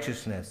to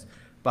righteousness.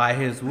 By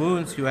his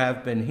wounds you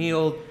have been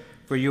healed,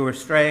 for you were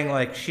straying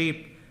like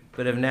sheep,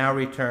 but have now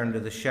returned to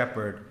the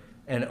shepherd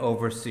and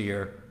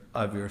overseer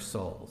of your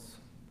souls.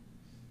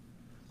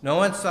 No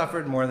one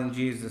suffered more than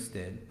Jesus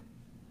did.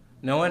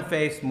 No one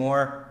faced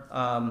more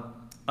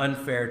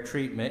unfair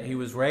treatment. He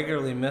was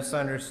regularly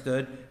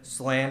misunderstood,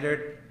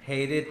 slandered,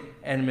 hated,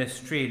 and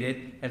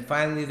mistreated, and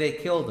finally they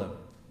killed him.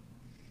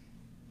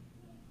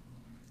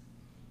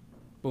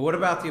 But what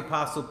about the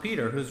Apostle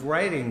Peter, who's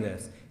writing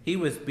this? He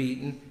was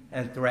beaten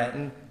and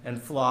threatened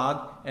and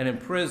flogged and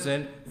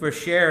imprisoned for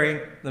sharing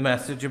the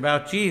message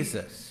about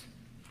Jesus.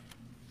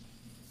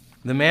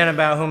 The man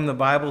about whom the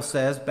Bible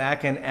says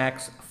back in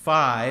Acts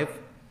 5,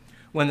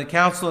 when the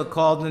council had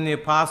called in the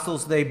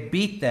apostles, they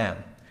beat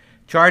them,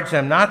 charged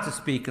them not to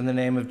speak in the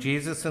name of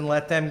Jesus, and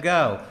let them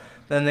go.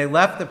 Then they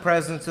left the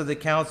presence of the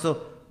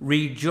council,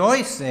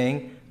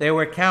 rejoicing they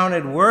were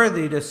counted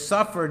worthy to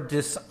suffer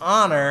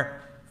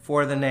dishonor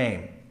for the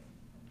name.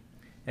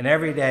 And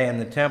every day in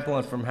the temple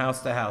and from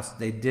house to house,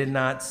 they did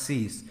not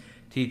cease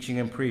teaching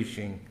and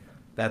preaching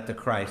that the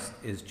Christ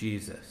is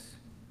Jesus.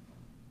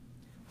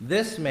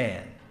 This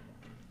man,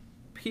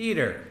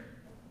 Peter,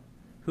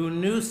 who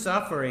knew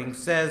suffering,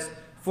 says,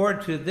 for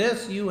to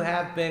this you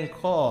have been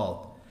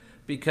called,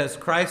 because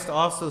Christ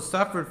also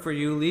suffered for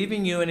you,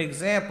 leaving you an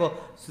example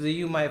so that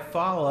you might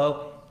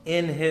follow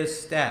in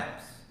his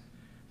steps.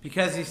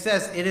 Because he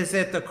says it is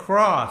at the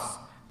cross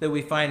that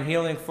we find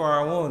healing for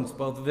our wounds,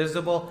 both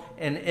visible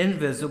and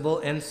invisible,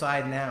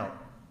 inside and out.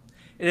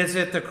 It is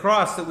at the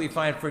cross that we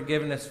find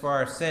forgiveness for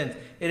our sins.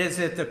 It is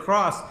at the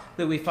cross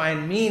that we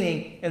find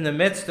meaning in the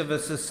midst of a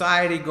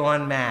society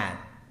gone mad.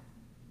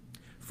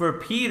 For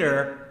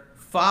Peter,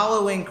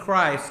 following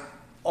Christ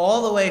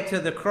all the way to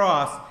the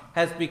cross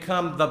has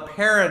become the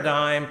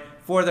paradigm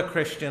for the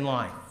Christian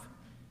life.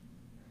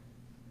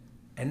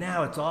 And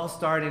now it's all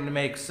starting to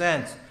make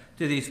sense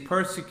to these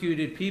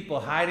persecuted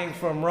people hiding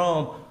from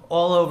Rome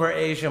all over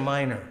Asia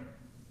Minor.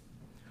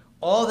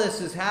 All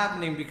this is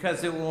happening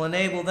because it will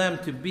enable them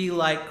to be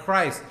like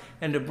Christ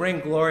and to bring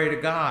glory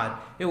to God.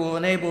 It will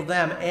enable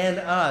them and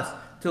us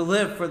to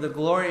live for the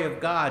glory of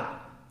God,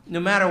 no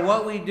matter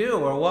what we do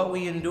or what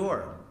we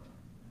endure.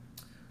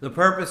 The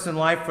purpose in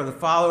life for the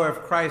follower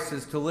of Christ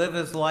is to live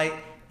as light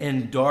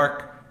in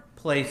dark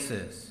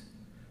places,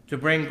 to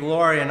bring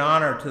glory and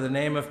honor to the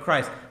name of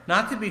Christ,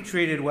 not to be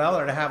treated well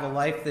or to have a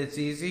life that's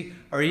easy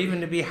or even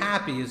to be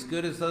happy, as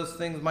good as those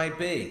things might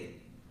be.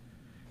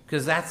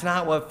 Because that's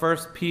not what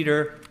 1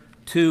 Peter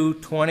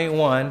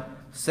 2:21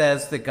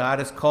 says that God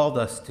has called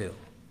us to.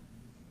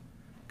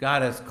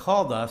 God has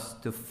called us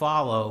to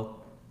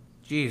follow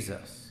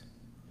Jesus.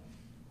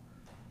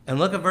 And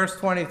look at verse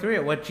 23,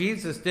 at what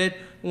Jesus did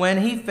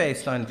when he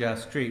faced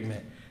unjust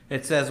treatment.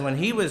 It says, when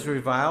he was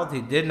reviled,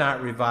 he did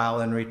not revile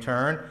in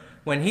return.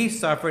 When he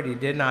suffered, he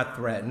did not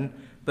threaten,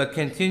 but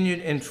continued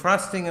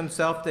entrusting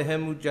himself to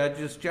him who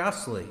judges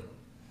justly.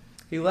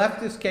 He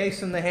left his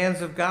case in the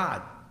hands of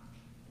God.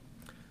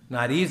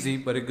 Not easy,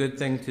 but a good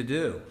thing to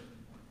do.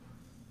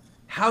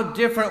 How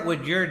different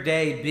would your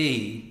day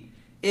be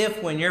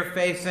if, when you're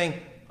facing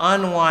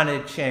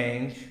unwanted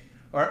change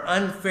or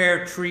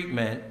unfair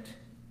treatment,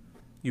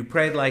 you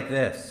prayed like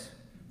this: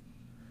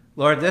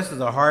 Lord, this is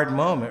a hard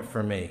moment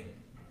for me.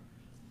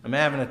 I'm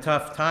having a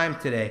tough time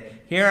today.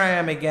 Here I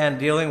am again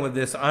dealing with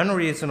this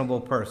unreasonable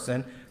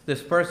person,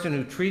 this person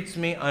who treats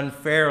me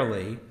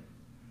unfairly.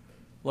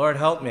 Lord,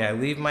 help me. I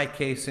leave my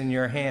case in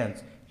your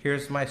hands.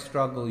 Here's my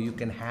struggle. You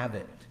can have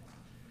it.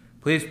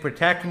 Please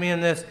protect me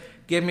in this.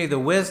 Give me the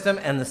wisdom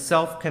and the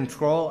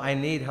self-control I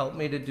need. Help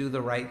me to do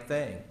the right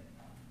thing.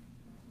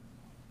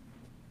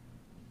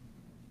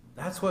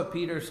 That's what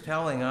Peter's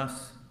telling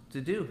us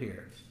to do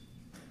here.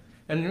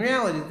 And in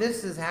reality,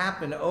 this has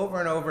happened over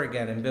and over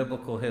again in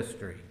biblical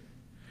history.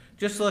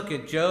 Just look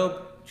at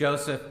Job,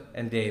 Joseph,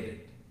 and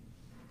David.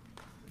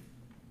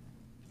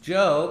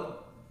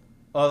 Job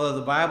although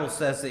the Bible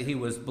says that he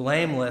was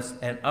blameless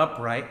and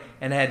upright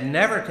and had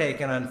never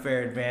taken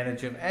unfair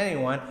advantage of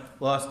anyone,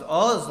 lost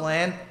all his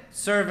land,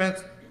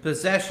 servants,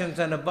 possessions,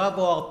 and above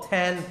all,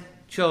 10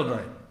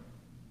 children.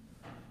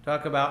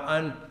 Talk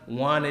about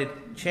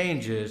unwanted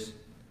changes.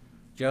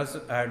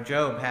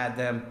 Job had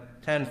them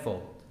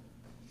tenfold.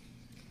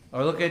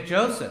 Or look at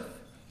Joseph.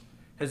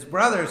 His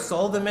brothers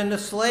sold him into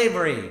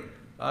slavery.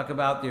 Talk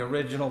about the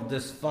original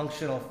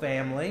dysfunctional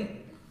family.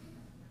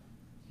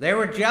 They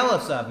were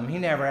jealous of him. He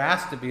never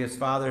asked to be his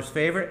father's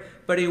favorite,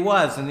 but he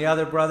was, and the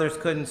other brothers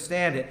couldn't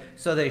stand it,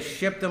 so they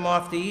shipped him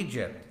off to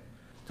Egypt.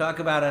 Talk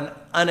about an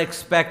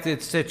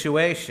unexpected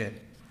situation.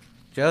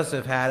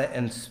 Joseph had it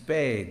in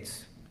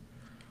spades.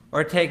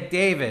 Or take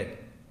David.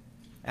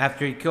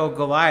 After he killed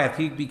Goliath,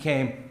 he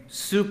became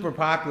super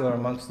popular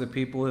amongst the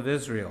people of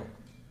Israel.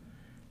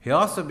 He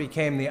also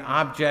became the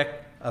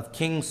object of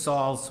King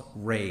Saul's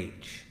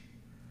rage.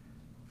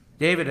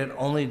 David had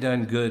only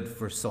done good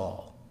for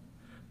Saul.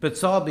 But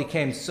Saul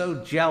became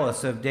so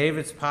jealous of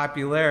David's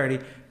popularity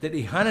that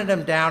he hunted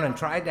him down and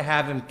tried to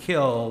have him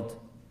killed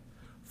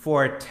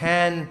for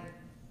 10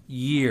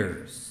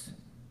 years.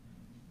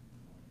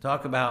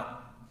 Talk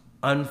about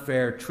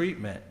unfair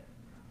treatment.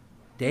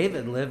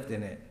 David lived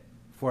in it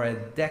for a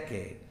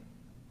decade.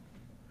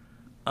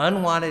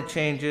 Unwanted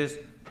changes,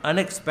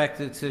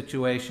 unexpected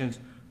situations,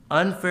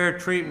 unfair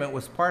treatment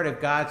was part of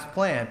God's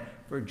plan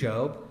for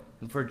Job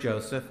and for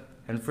Joseph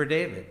and for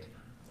David.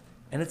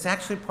 And it's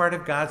actually part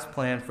of God's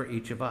plan for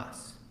each of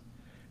us,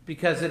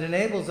 because it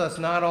enables us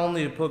not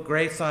only to put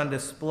grace on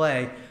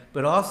display,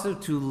 but also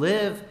to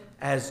live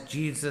as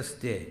Jesus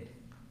did.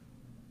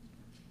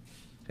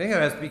 Think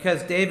of it,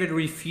 because David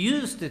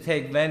refused to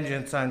take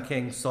vengeance on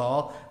King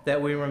Saul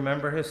that we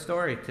remember his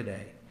story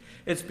today.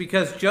 It's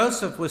because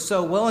Joseph was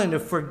so willing to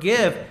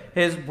forgive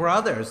his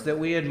brothers that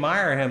we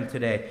admire him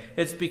today.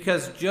 It's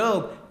because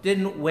Job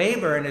didn't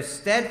waver in his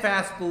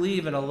steadfast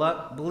belief in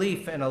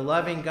a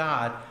loving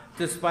God,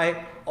 despite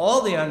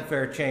all the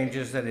unfair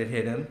changes that had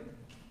hit him,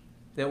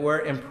 that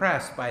we're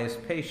impressed by his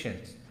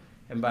patience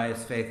and by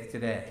his faith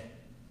today.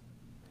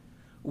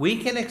 We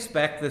can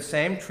expect the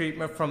same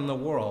treatment from the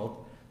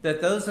world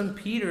that those in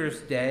Peter's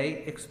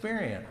day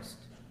experienced.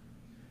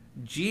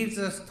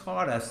 Jesus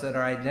taught us that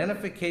our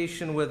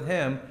identification with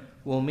him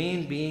will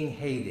mean being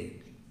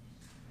hated.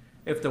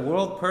 If the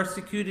world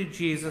persecuted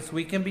Jesus,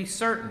 we can be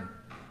certain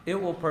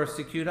it will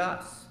persecute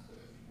us.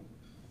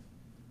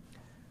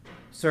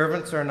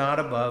 Servants are not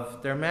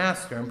above their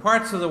master. In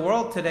parts of the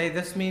world today,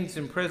 this means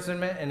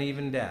imprisonment and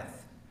even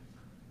death.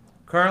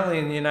 Currently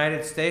in the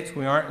United States,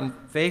 we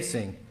aren't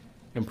facing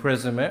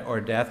imprisonment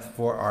or death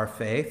for our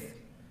faith.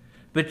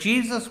 But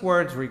Jesus'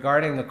 words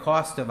regarding the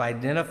cost of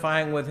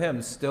identifying with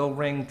him still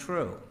ring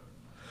true.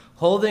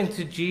 Holding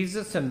to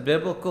Jesus and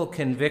biblical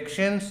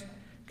convictions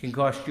can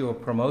cost you a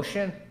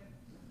promotion,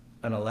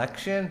 an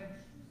election,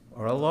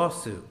 or a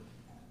lawsuit.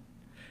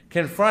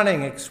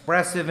 Confronting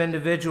expressive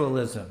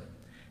individualism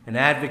and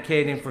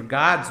advocating for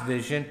God's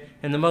vision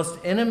in the most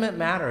intimate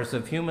matters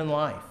of human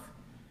life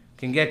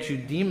can get you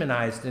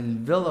demonized and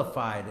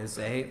vilified as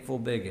a hateful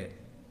bigot.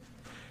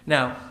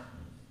 Now,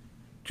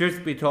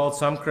 truth be told,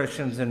 some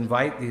Christians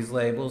invite these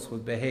labels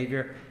with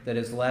behavior that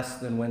is less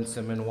than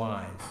winsome and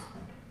wise.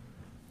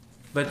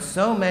 But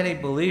so many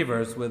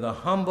believers with a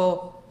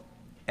humble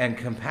and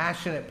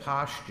compassionate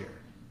posture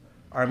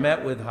are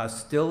met with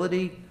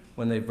hostility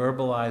when they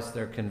verbalize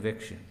their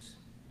convictions.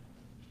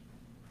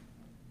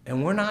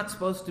 And we're not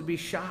supposed to be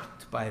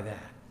shocked by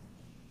that.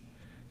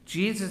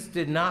 Jesus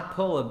did not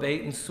pull a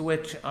bait and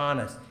switch on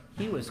us.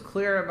 He was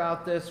clear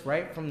about this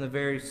right from the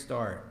very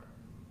start.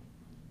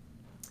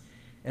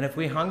 And if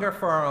we hunger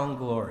for our own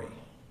glory,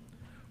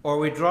 or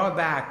we draw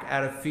back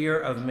out of fear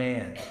of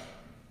man,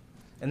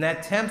 and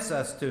that tempts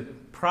us to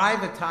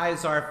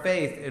privatize our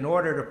faith in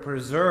order to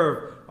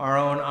preserve our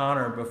own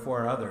honor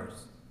before others,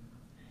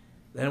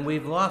 then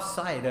we've lost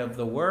sight of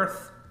the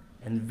worth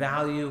and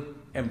value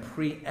and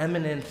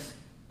preeminence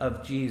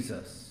of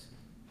Jesus,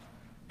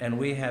 and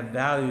we have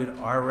valued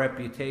our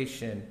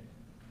reputation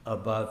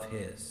above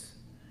his.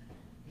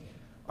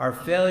 Our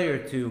failure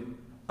to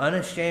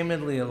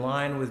unashamedly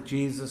align with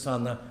Jesus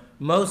on the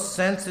most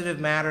sensitive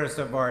matters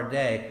of our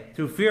day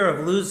through fear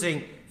of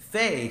losing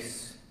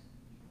face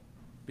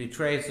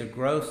betrays a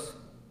gross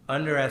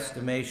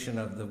underestimation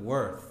of the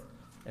worth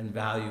and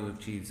value of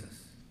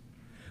Jesus.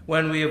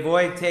 When we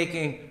avoid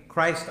taking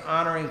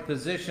Christ-honoring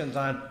positions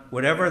on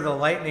whatever the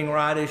lightning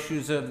rod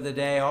issues of the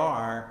day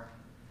are,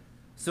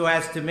 so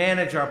as to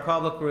manage our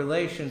public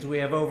relations, we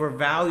have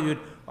overvalued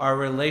our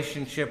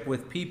relationship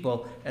with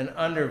people and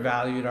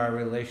undervalued our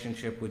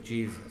relationship with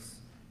Jesus.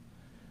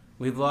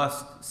 We've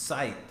lost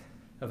sight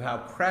of how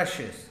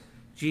precious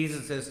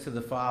Jesus is to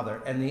the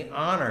Father and the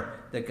honor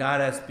that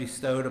God has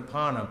bestowed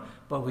upon him.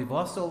 But we've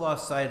also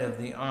lost sight of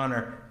the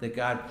honor that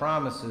God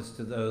promises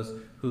to those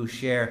who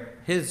share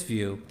his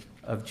view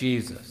of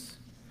Jesus.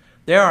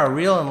 There are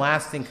real and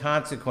lasting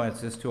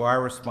consequences to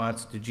our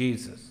response to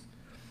Jesus.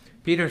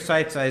 Peter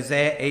cites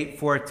Isaiah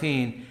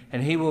 8:14,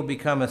 and he will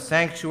become a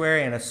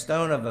sanctuary and a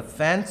stone of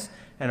offense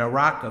and a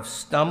rock of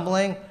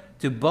stumbling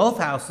to both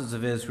houses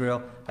of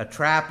Israel, a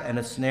trap and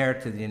a snare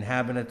to the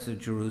inhabitants of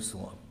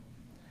Jerusalem.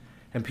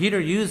 And Peter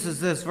uses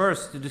this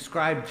verse to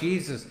describe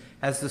Jesus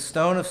as the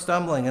stone of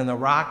stumbling and the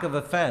rock of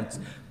offense,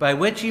 by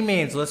which he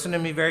means, listen to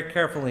me very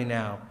carefully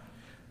now,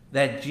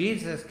 that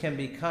Jesus can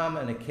become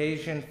an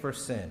occasion for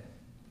sin.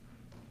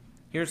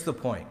 Here's the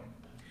point.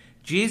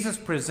 Jesus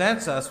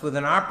presents us with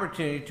an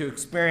opportunity to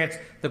experience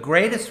the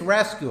greatest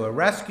rescue, a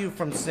rescue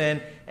from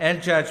sin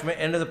and judgment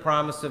into the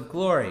promise of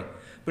glory.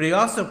 But he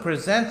also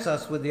presents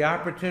us with the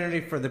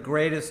opportunity for the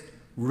greatest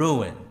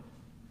ruin.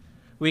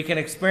 We can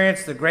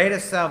experience the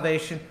greatest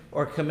salvation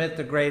or commit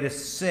the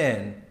greatest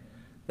sin,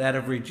 that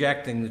of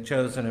rejecting the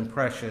chosen and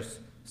precious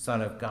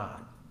Son of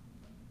God.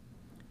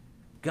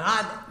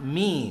 God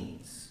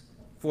means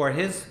for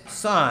his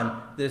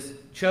Son, this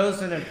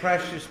chosen and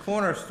precious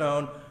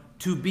cornerstone,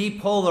 to be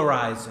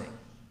polarizing,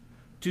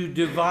 to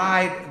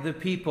divide the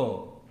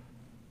people,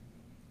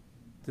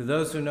 to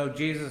those who know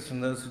Jesus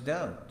and those who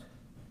don't.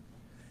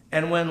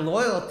 And when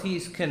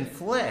loyalties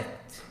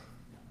conflict,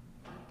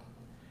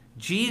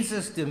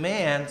 Jesus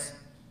demands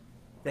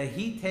that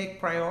he take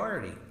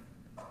priority.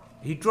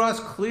 He draws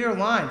clear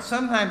lines.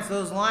 Sometimes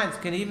those lines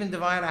can even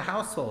divide a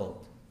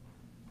household.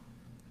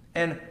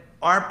 And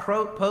our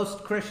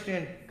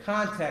post-Christian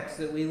context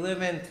that we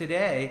live in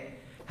today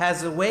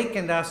has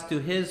awakened us to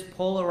his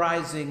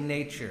polarizing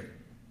nature.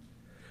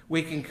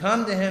 We can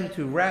come to him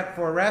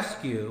for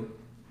rescue,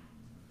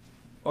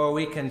 or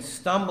we can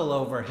stumble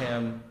over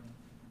him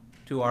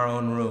to our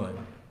own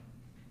ruin.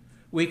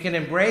 We can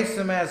embrace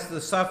him as the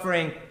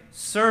suffering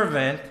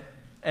servant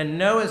and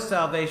know his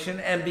salvation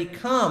and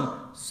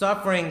become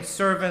suffering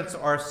servants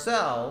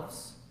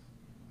ourselves,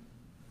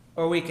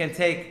 or we can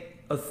take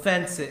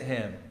offense at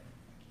him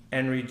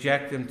and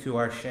reject him to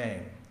our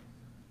shame,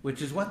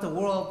 which is what the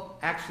world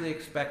actually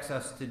expects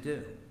us to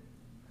do.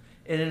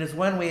 And it is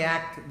when we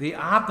act the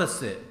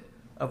opposite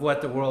of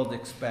what the world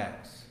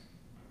expects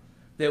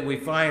that we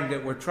find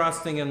that we're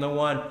trusting in the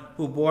one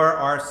who bore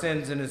our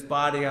sins in his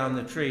body on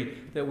the tree,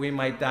 that we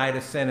might die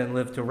to sin and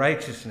live to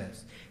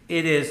righteousness.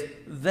 It is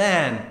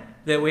then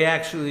that we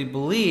actually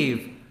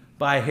believe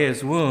by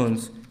his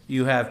wounds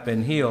you have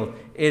been healed.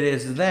 It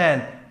is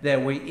then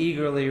that we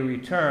eagerly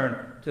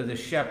return to the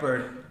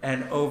shepherd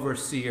and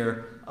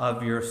overseer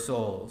of your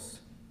souls.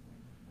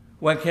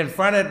 When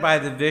confronted by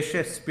the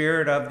vicious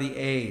spirit of the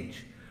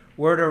age,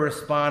 we're to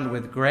respond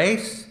with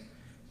grace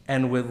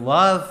and with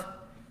love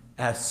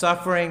as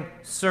suffering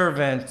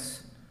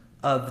servants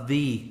of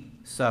the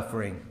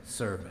suffering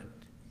servant.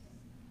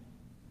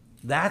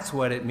 That's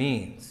what it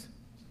means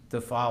to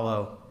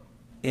follow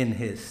in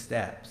his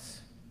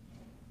steps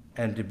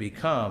and to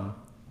become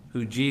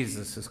who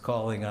Jesus is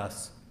calling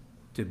us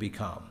to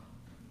become.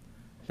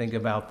 Think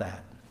about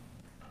that.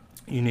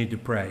 You need to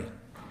pray.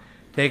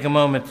 Take a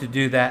moment to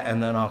do that,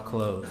 and then I'll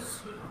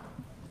close.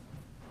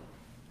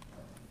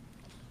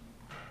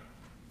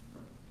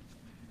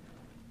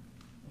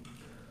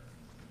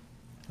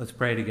 Let's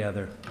pray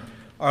together.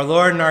 Our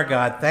Lord and our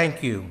God,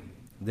 thank you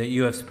that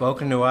you have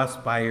spoken to us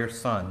by your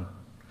Son.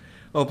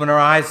 Open our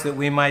eyes that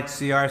we might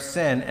see our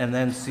sin and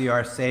then see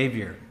our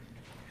Savior.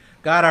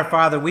 God, our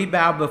Father, we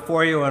bow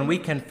before you and we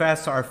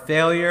confess our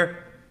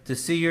failure to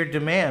see your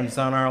demands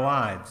on our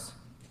lives.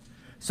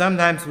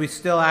 Sometimes we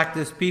still act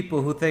as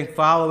people who think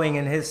following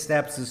in his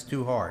steps is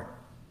too hard.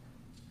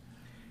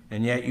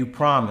 And yet you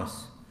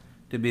promise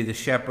to be the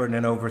shepherd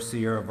and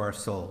overseer of our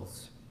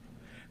souls.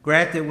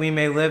 Grant that we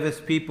may live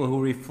as people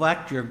who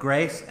reflect your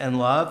grace and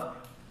love,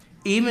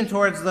 even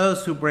towards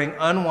those who bring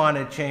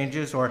unwanted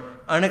changes or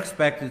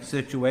unexpected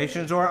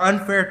situations or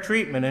unfair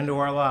treatment into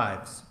our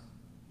lives.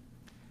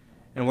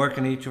 And work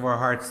in each of our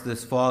hearts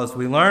this fall as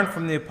we learn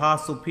from the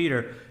Apostle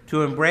Peter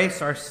to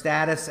embrace our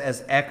status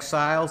as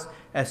exiles,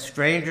 as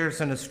strangers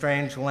in a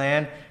strange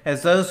land,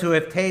 as those who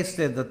have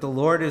tasted that the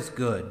Lord is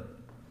good,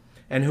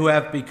 and who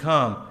have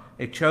become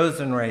a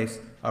chosen race,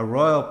 a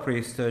royal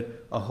priesthood,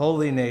 a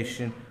holy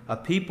nation, a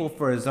people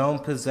for his own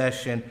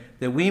possession,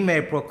 that we may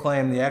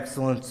proclaim the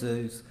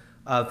excellencies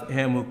of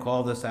him who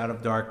called us out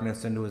of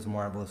darkness into his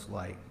marvelous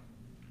light.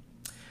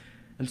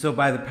 And so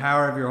by the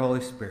power of your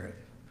Holy Spirit,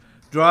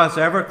 draw us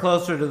ever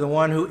closer to the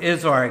one who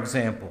is our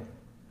example,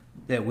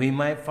 that we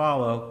might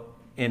follow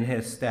in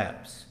his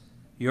steps.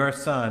 Your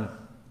Son,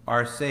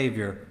 our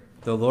Savior,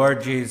 the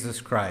Lord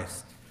Jesus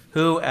Christ,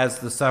 who, as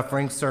the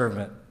suffering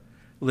servant,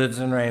 lives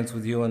and reigns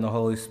with you in the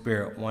Holy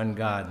Spirit, one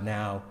God,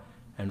 now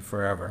and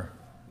forever.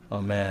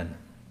 Amen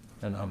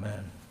and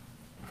amen.